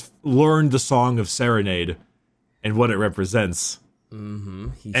has learned the Song of Serenade and what it represents. Mm-hmm.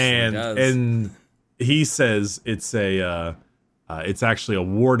 He and sure does. And he says it's actually a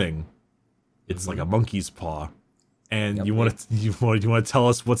warning. It's like a monkey's paw. And you want to tell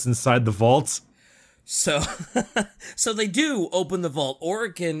us what's inside the vault? So they do open the vault.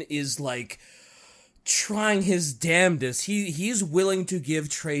 Orokin is like trying his damnedest. He's willing to give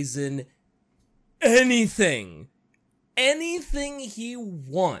Trazyn anything he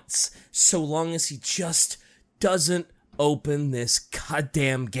wants, so long as he just doesn't open this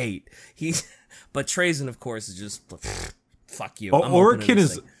goddamn gate. But Trazyn, of course, is just fuck you. Orokin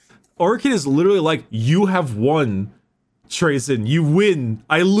is literally like, you have won, Trazyn. You win.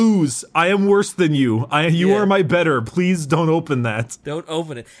 I lose. I am worse than you. You are my better. Please don't open that. Don't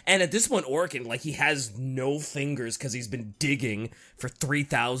open it. And at this point, Orokin, like, he has no fingers because he's been digging for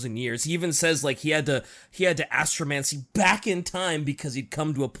 3,000 years. He even says, like, he had to astromancy back in time because he'd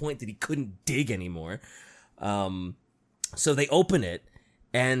come to a point that he couldn't dig anymore. So they open it,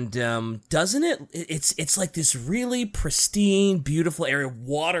 and doesn't it? It's like this really pristine, beautiful area.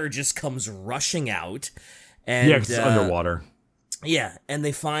 Water just comes rushing out. And, yeah, 'cause it's underwater. Yeah, and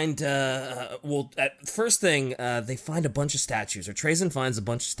they find, first thing, they find a bunch of statues, or Trazyn finds a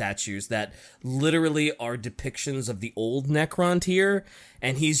bunch of statues that literally are depictions of the old Necrontyr,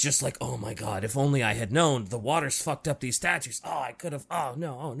 and he's just like, oh my god, if only I had known, the water's fucked up these statues, I could have, oh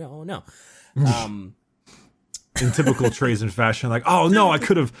no. In typical Trazyn fashion, like, oh no, I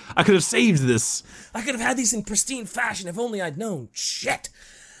could have saved this. I could have had these in pristine fashion if only I'd known, shit.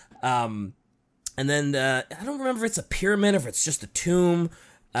 And then I don't remember if it's a pyramid or if it's just a tomb.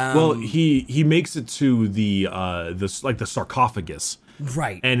 Well, he makes it to the sarcophagus,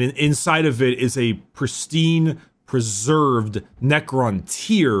 right? And inside of it is a pristine, preserved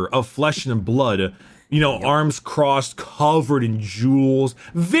Necrontyr of flesh and blood. Arms crossed, covered in jewels,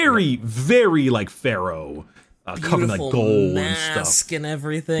 very, very like Pharaoh, covered in like gold and stuff, and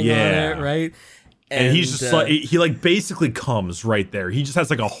everything on it, right? And he's just like, he like basically comes right there. He just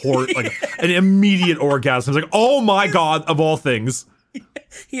has like an immediate orgasm. It's like, oh my god, of all things.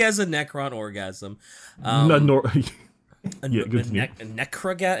 He has a Necron orgasm. Necrogat,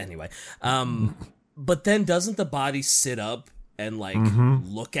 anyway. But then doesn't the body sit up and like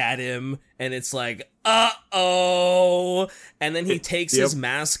look at him, and it's like, uh-oh, and then he takes his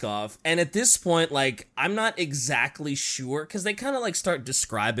mask off, and at this point, like, I'm not exactly sure, because they kind of like start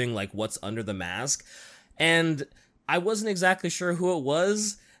describing like what's under the mask, and I wasn't exactly sure who it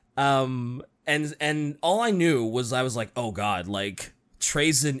was, and all I knew was, I was like, oh god, like,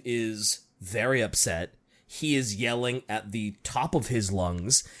 Trazyn is very upset. He is yelling at the top of his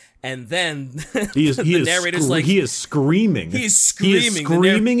lungs. And then the narrator's like, he is screaming. He's screaming. He is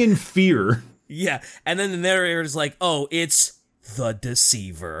screaming in fear. Yeah. And then the narrator's like, oh, it's the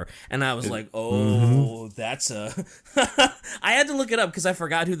Deceiver. And I was like, oh, that's a... I had to look it up because I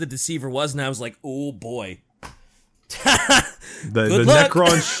forgot who the Deceiver was. And I was like, oh, boy. the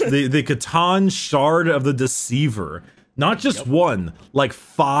Necron, the Catan shard of the Deceiver. Not just one, like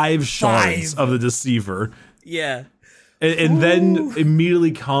 5 shards of the Deceiver. Yeah. And then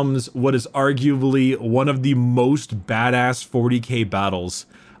immediately comes what is arguably one of the most badass 40k battles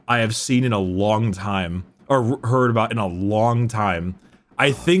I have seen in a long time. or heard about in a long time.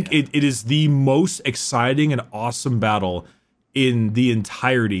 I think it is the most exciting and awesome battle in the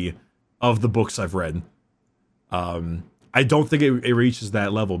entirety of the books I've read. I don't think it reaches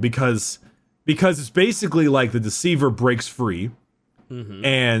that level because it's basically like the Deceiver breaks free,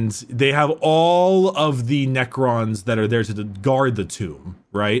 and they have all of the Necrons that are there to guard the tomb,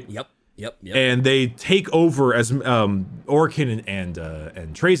 right? Yep. And they take over as Orokin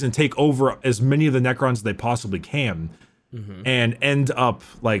and Trazyn take over as many of the Necrons as they possibly can, and end up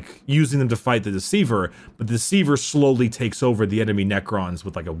like using them to fight the Deceiver. But the Deceiver slowly takes over the enemy Necrons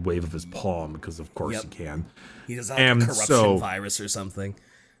with like a wave of his palm, because of course he can. He does have a corruption virus or something.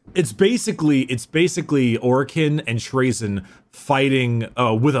 It's basically Orokin and Trazyn fighting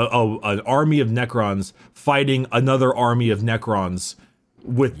with an army of Necrons fighting another army of Necrons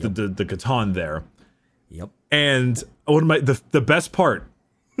with the Catan there. Yep. And one of the best part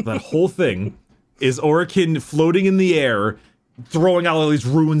of that whole thing is Orokin floating in the air, throwing out all these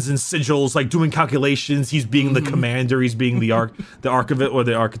runes and sigils, like doing calculations. He's being the commander. He's being the archivist or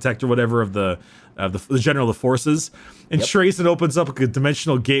the architect or whatever of the general of the forces. And Trazyn opens up a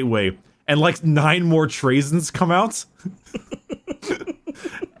dimensional gateway, and like 9 more Trazyns come out.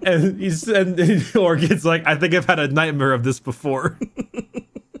 And Orokin's like, I think I've had a nightmare of this before.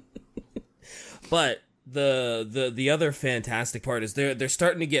 But the other fantastic part is they're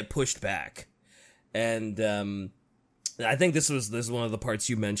starting to get pushed back, and I think this is one of the parts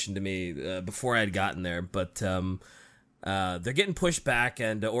you mentioned to me before I had gotten there. But they're getting pushed back,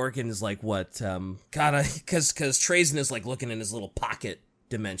 and Orokin is like, "What? Because Trazyn is like looking in his little pocket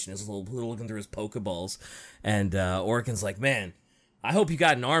dimension, his little looking through his Pokeballs, and Orokin's like, man, I hope you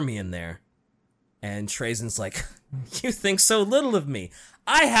got an army in there." And Trazyn's like, "You think so little of me?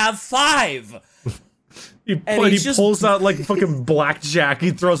 I have 5." He pulls out like fucking blackjack.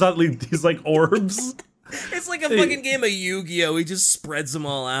 He throws out these like orbs. It's like a fucking game of Yu-Gi-Oh! He just spreads them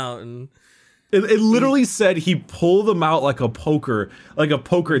all out, and it literally said he pulled them out like a poker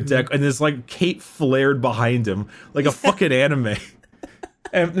deck, and there's like Kate flared behind him like a fucking anime.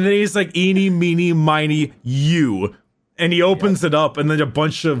 And then he's like, "Eeny, meeny, miny, you." And he opens it up, and then a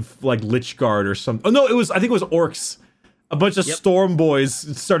bunch of like Lich Guard or something. Oh no, I think it was orcs. A bunch of Storm Boys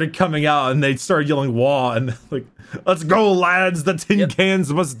started coming out, and they started yelling "Wah!" and like, "Let's go, lads! The tin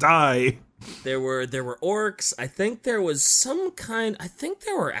cans must die." There were orcs. I think there was some kind. I think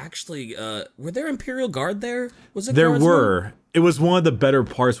there were actually. Were there Imperial Guard there? Was it? There were. It was one of the better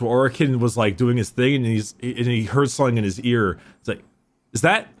parts where Orokin was like doing his thing, and he heard something in his ear. It's like, is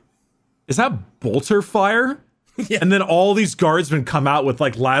that bolter fire? Yeah. And then all these guardsmen come out with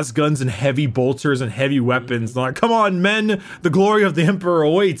like las guns and heavy bolters and heavy weapons. They're like, "Come on, men! The glory of the Emperor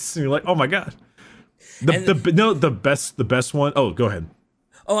awaits." And you're like, "Oh my god!" The best one. Oh, go ahead.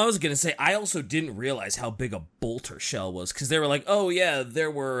 Oh, I was gonna say, I also didn't realize how big a bolter shell was, because they were like, "Oh yeah,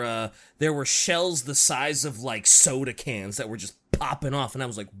 there were shells the size of like soda cans that were just popping off," and I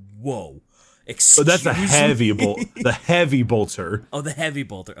was like, "Whoa!" But that's a heavy the heavy bolter. Oh, the heavy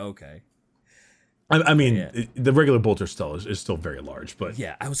bolter. Okay. I mean, the regular bolter still is still very large, but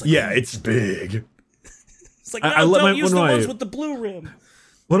yeah, I was like, yeah, it's big. It's like, no, don't use the ones with the blue rim.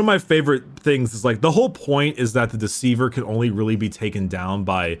 One of my favorite things is like the whole point is that the Deceiver can only really be taken down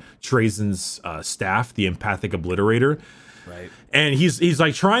by Trazyn's staff, the Empathic Obliterator. Right. And he's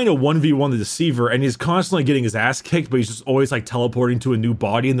like trying to 1v1 the Deceiver, and he's constantly getting his ass kicked, but he's just always like teleporting to a new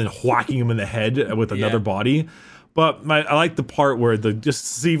body and then whacking him in the head with another body. But I like the part where the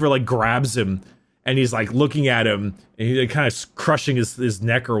Deceiver like grabs him, and he's like looking at him, and he's like, kind of crushing his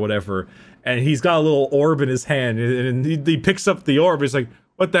neck or whatever. And he's got a little orb in his hand, and he picks up the orb. He's like,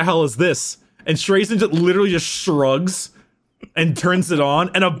 "What the hell is this?" And Trazyn literally just shrugs and turns it on,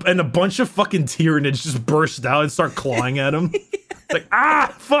 and a bunch of fucking Tyranids just burst out and start clawing at him. It's like,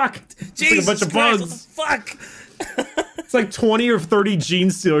 fuck! It's like a bunch of bugs. Fuck! It's like 20 or 30 Gene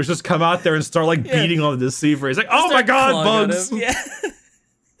Stealers just come out there and start like beating on the Deceiver. He's like, "Oh my god, bugs!" Yeah.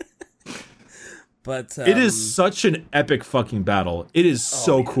 But it is such an epic fucking battle. It is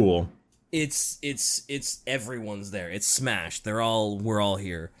so cool. It's everyone's there. It's smashed. We're all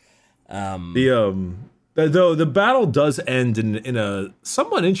here. The battle does end in a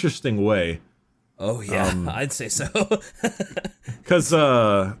somewhat interesting way. Oh yeah, I'd say so. Because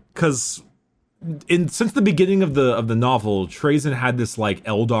since the beginning of the novel, Trazyn had this like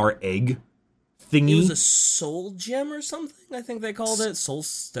Eldar egg thingy. It was a soul gem or something, I think they called it. Soul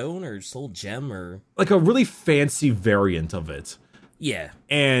stone or soul gem, or like a really fancy variant of it. Yeah.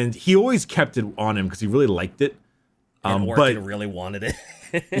 And he always kept it on him because he really liked it. And Orokin really wanted it.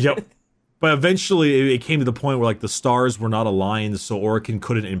 Yep. But eventually it came to the point where like the stars were not aligned, so Orokin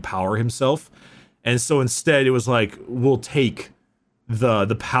couldn't empower himself. And so instead, it was like, we'll take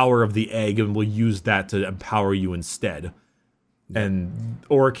the power of the egg and we'll use that to empower you instead. And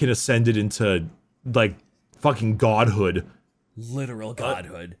Orokin ascended into like fucking godhood. Literal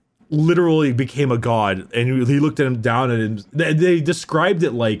godhood. Literally became a god, and he looked at him down at him. They described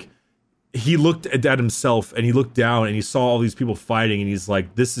it like he looked at himself and he looked down and he saw all these people fighting and he's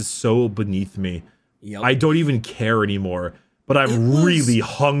like, this is so beneath me. Yep. I don't even care anymore, but I'm really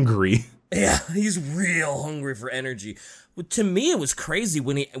hungry. Yeah, he's real hungry for energy. Well, to me, it was crazy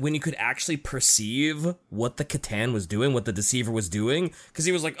when he could actually perceive what the Catan was doing, what the Deceiver was doing, because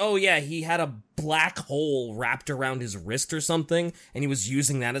he was like, oh yeah, he had a black hole wrapped around his wrist or something, and he was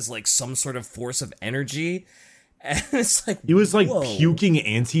using that as like some sort of force of energy. And it's like, he was like whoa. puking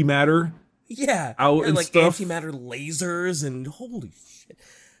antimatter. Yeah, out and like stuff. antimatter lasers and holy shit.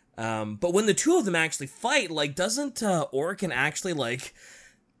 But when the two of them actually fight, like, doesn't Orokin actually like?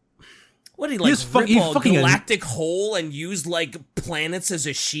 What did he like? Rip a galactic hole and use like planets as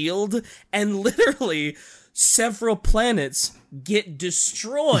a shield, and literally several planets get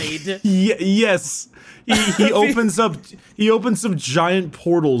destroyed. Yes, he opens up some giant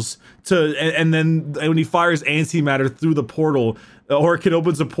portals and then when he fires antimatter through the portal, Orokin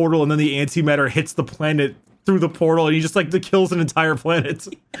opens a portal and then the antimatter hits the planet through the portal and he just like kills an entire planet.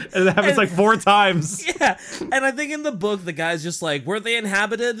 And it happens like 4 times. Yeah, and I think in the book the guy's just like, were they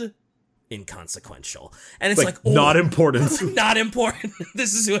inhabited? Inconsequential. And it's like oh, not important. Not important.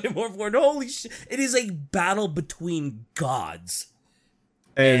 This is way more important. Holy shit. It is a battle between gods.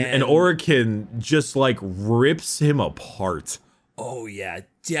 And Orokin just like rips him apart. Oh yeah,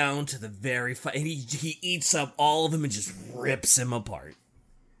 down to the very and he eats up all of them and just rips him apart.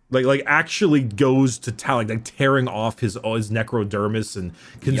 Like actually goes to town, like tearing off his necrodermis and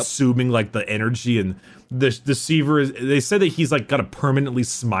consuming like the energy. And the Deceiver they said that he's like got a permanently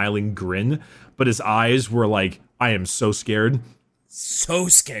smiling grin, but his eyes were like, I am so scared. So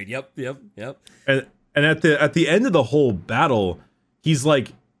scared. Yep. And at the end of the whole battle, he's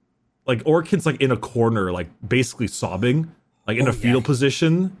like Orokin's like in a corner, like basically sobbing, like in a fetal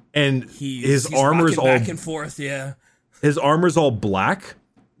position, and his armor's all back and forth. Yeah, his armor's all black.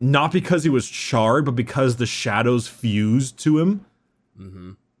 Not because he was charred, but because the shadows fused to him.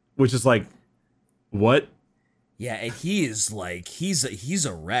 Mm-hmm. Which is like, what? Yeah, and he is like, he's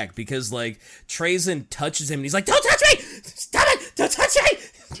a wreck because like Trazyn touches him and he's like, don't touch me! Stop it! Don't touch me!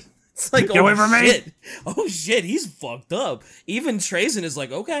 It's like, get away from me! Oh shit, he's fucked up. Even Trazyn is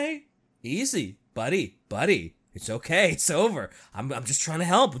like, okay, easy, buddy. It's okay. It's over. I'm just trying to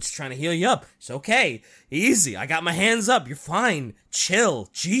help. I'm just trying to heal you up. It's okay. Easy. I got my hands up. You're fine. Chill.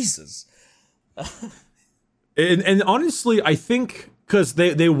 Jesus. and honestly, I think because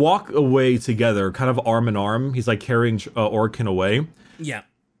they walk away together, kind of arm in arm. He's like carrying Orokin away. Yeah.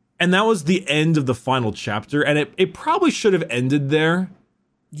 And that was the end of the final chapter. And it probably should have ended there.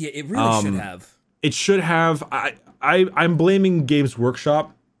 Yeah, it really should have. It should have. I'm blaming Games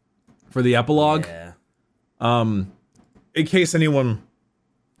Workshop for the epilogue. Yeah. In case anyone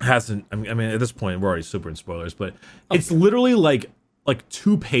hasn't, I mean, at this point, we're already super in spoilers, but it's literally like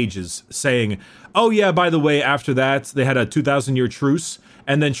 2 pages saying, oh yeah, by the way, after that, they had a 2,000-year truce,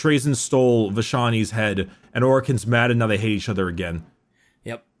 and then Trazyn stole Vashani's head, and Orokin's mad, and now they hate each other again.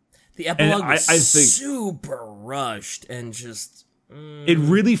 Yep. The epilogue was super rushed, and just... It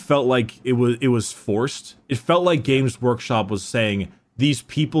really felt like it was forced. It felt like Games Workshop was saying, these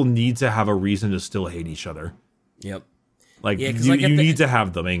people need to have a reason to still hate each other. Yep. Like, yeah, you need to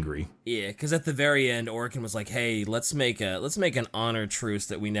have them angry. Yeah, because at the very end, Orokin was like, hey, let's make an honor truce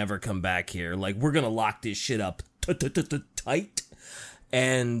that we never come back here. Like, we're gonna lock this shit up tight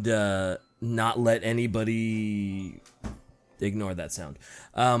and not let anybody... Ignore that sound.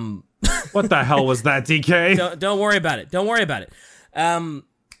 What the hell was that, DK? Don't worry about it. Don't worry about it.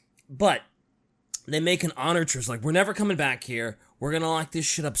 But they make an honor truce. Like, we're never coming back here. We're gonna lock this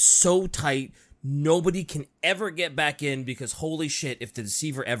shit up so tight, nobody can ever get back in because holy shit, if the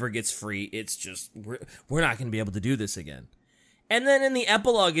Deceiver ever gets free, it's just, we're not gonna be able to do this again. And then in the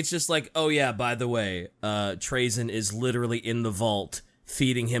epilogue, it's just like, oh yeah, by the way, Trazyn is literally in the vault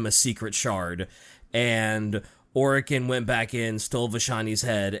feeding him a secret shard, and Orokin went back in, stole Vashani's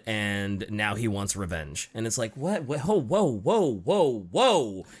head, and now he wants revenge. And it's like, what? Whoa.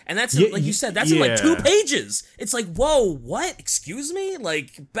 And that's, like you said, that's in like 2 pages. It's like, whoa, what? Excuse me?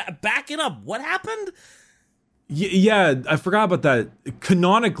 Like, back it up. What happened? Yeah, I forgot about that.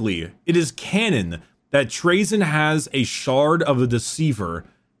 Canonically, it is canon that Trazyn has a shard of the Deceiver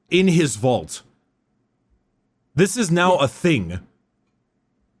in his vault. This is now a thing.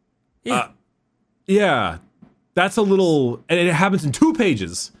 Yeah. Yeah. That's a little, and it happens in 2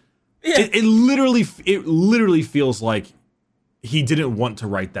 pages. Yeah. It literally feels like he didn't want to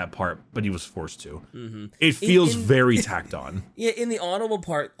write that part, but he was forced to. Mm-hmm. It feels very tacked on. Yeah, in the audible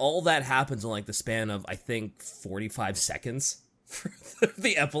part, all that happens in like the span of, I think, 45 seconds for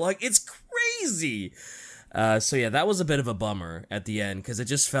the epilogue. It's crazy. So yeah, that was a bit of a bummer at the end, because it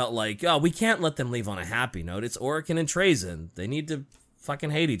just felt like, oh, we can't let them leave on a happy note. It's Orican and Trazyn. They need to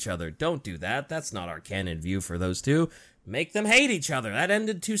fucking hate each other. Don't do that. That's not our canon view for those two. Make them hate each other. That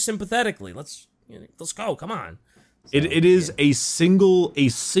ended too sympathetically. Let's go. Come on. So, it is a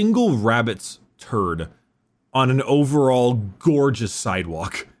single rabbit's turd on an overall gorgeous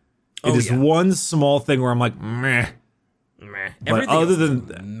sidewalk. It is one small thing where I'm like, meh. But everything other else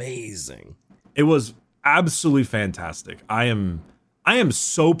than amazing. It was absolutely fantastic. I am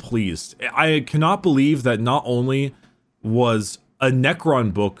so pleased. I cannot believe that not only was a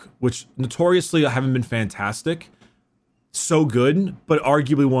Necron book, which notoriously haven't been fantastic, so good, but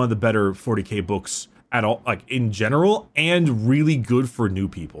arguably one of the better 40K books at all, like in general, and really good for new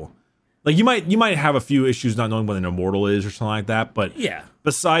people. Like you might have a few issues not knowing what an immortal is or something like that, but yeah.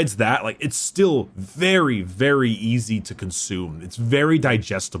 Besides that, like it's still very, very easy to consume. It's very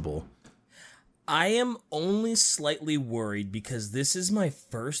digestible. I am only slightly worried because this is my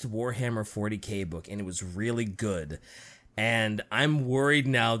first Warhammer 40K book, and it was really good. And I'm worried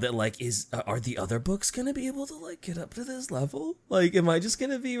now that, like, are the other books gonna be able to, like, get up to this level? Like, am I just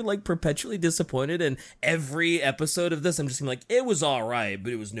gonna be, like, perpetually disappointed? And every episode of this, I'm just gonna be like, it was alright,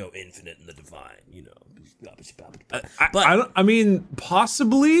 but it was no Infinite in the Divine, you know. I mean,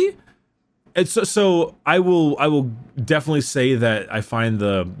 possibly. So I will definitely say that I find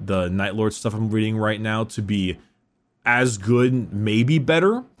the Night Lord stuff I'm reading right now to be as good, maybe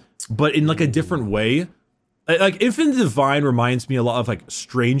better, but in, like, a different way. Like, Infinite Divine reminds me a lot of, like,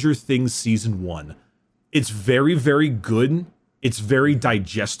 Stranger Things Season 1. It's very, very good. It's very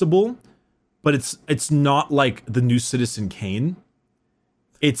digestible, but it's not like the new Citizen Kane.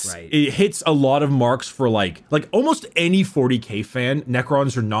 It hits a lot of marks for, like almost any 40K fan,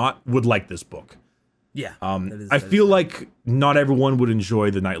 Necrons or not, would like this book. Yeah. I feel like not everyone would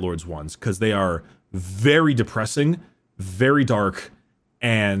enjoy the Night Lords ones, because they are very depressing, very dark,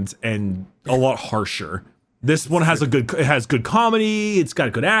 and a lot harsher. This one has good comedy. It's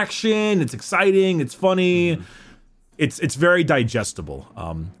got good action. It's exciting. It's funny. Mm-hmm. It's very digestible.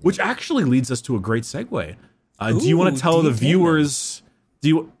 Which actually leads us to a great segue. Do you want to tell the viewers?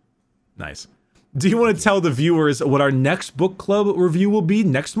 Nice. Do you want to tell the viewers what our next book club review will be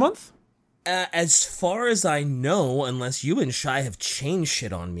next month? As far as I know, unless you and Shai have changed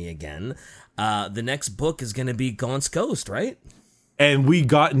shit on me again, the next book is going to be Gaunt's Ghost, right? And we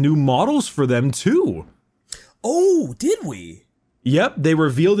got new models for them too. Oh, did we? Yep, they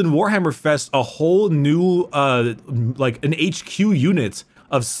revealed in Warhammer Fest a whole new, like an HQ unit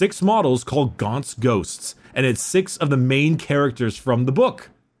of 6 models called Gaunt's Ghosts, and it's 6 of the main characters from the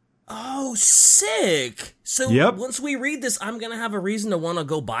book. Oh, sick! So once we read this, I'm gonna have a reason to want to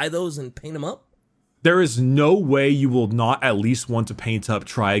go buy those and paint them up? There is no way you will not at least want to paint up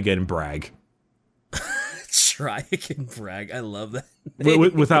Try Again Bragg. Try Again Bragg. I love that.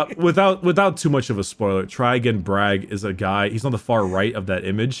 Without too much of a spoiler, Try Again Bragg is a guy. He's on the far right of that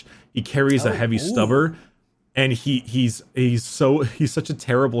image. He carries a heavy stubber, and he's such a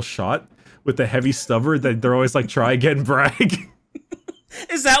terrible shot with the heavy stubber that they're always like, Try Again Bragg.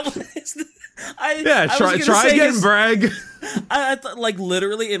 Is that what it is? Try Again Bragg. I thought, like,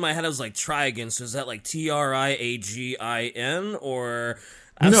 literally in my head, I was like, try again. So is that like TRIAGIN or?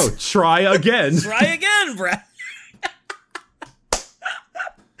 No, try again. Try again, Brad.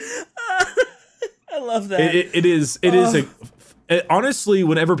 I love that. It is honestly,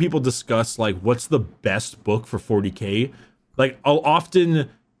 whenever people discuss like what's the best book for 40K, like often now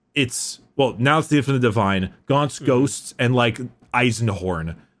it's the Infinite Divine, Gaunt's Ghosts, and like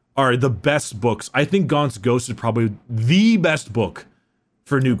Eisenhorn are the best books. I think Gaunt's Ghost is probably the best book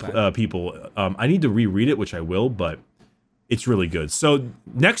for new people. I need to reread it, which I will, but it's really good. So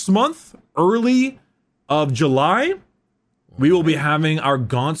next month, early of July, we will be having our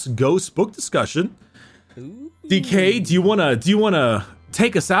Gaunt's Ghost book discussion. Ooh. DK, do you wanna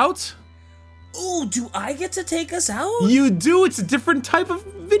take us out? Ooh, do I get to take us out? You do. It's a different type of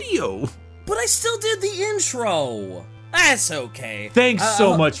video. But I still did the intro. That's okay. Thanks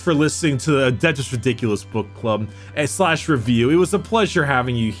so much for listening to the Adeptus Ridiculous Book Club / review. It was a pleasure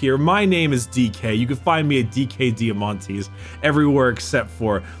having you here. My name is DK. You can find me at DK Diamantes everywhere except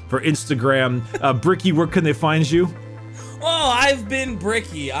for Instagram. Bricky, where can they find you? Oh, I've been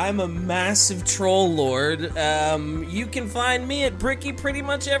Bricky. I'm a massive troll lord. You can find me at Bricky pretty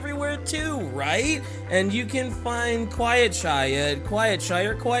much everywhere too, right? And you can find Quiet Shy at Quiet Shy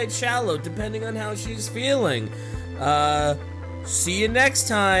or Quiet Shallow, depending on how she's feeling. See you next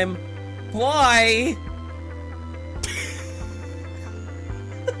time. Bye!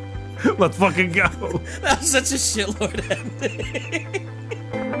 Let's fucking go. That was such a shitlord ending.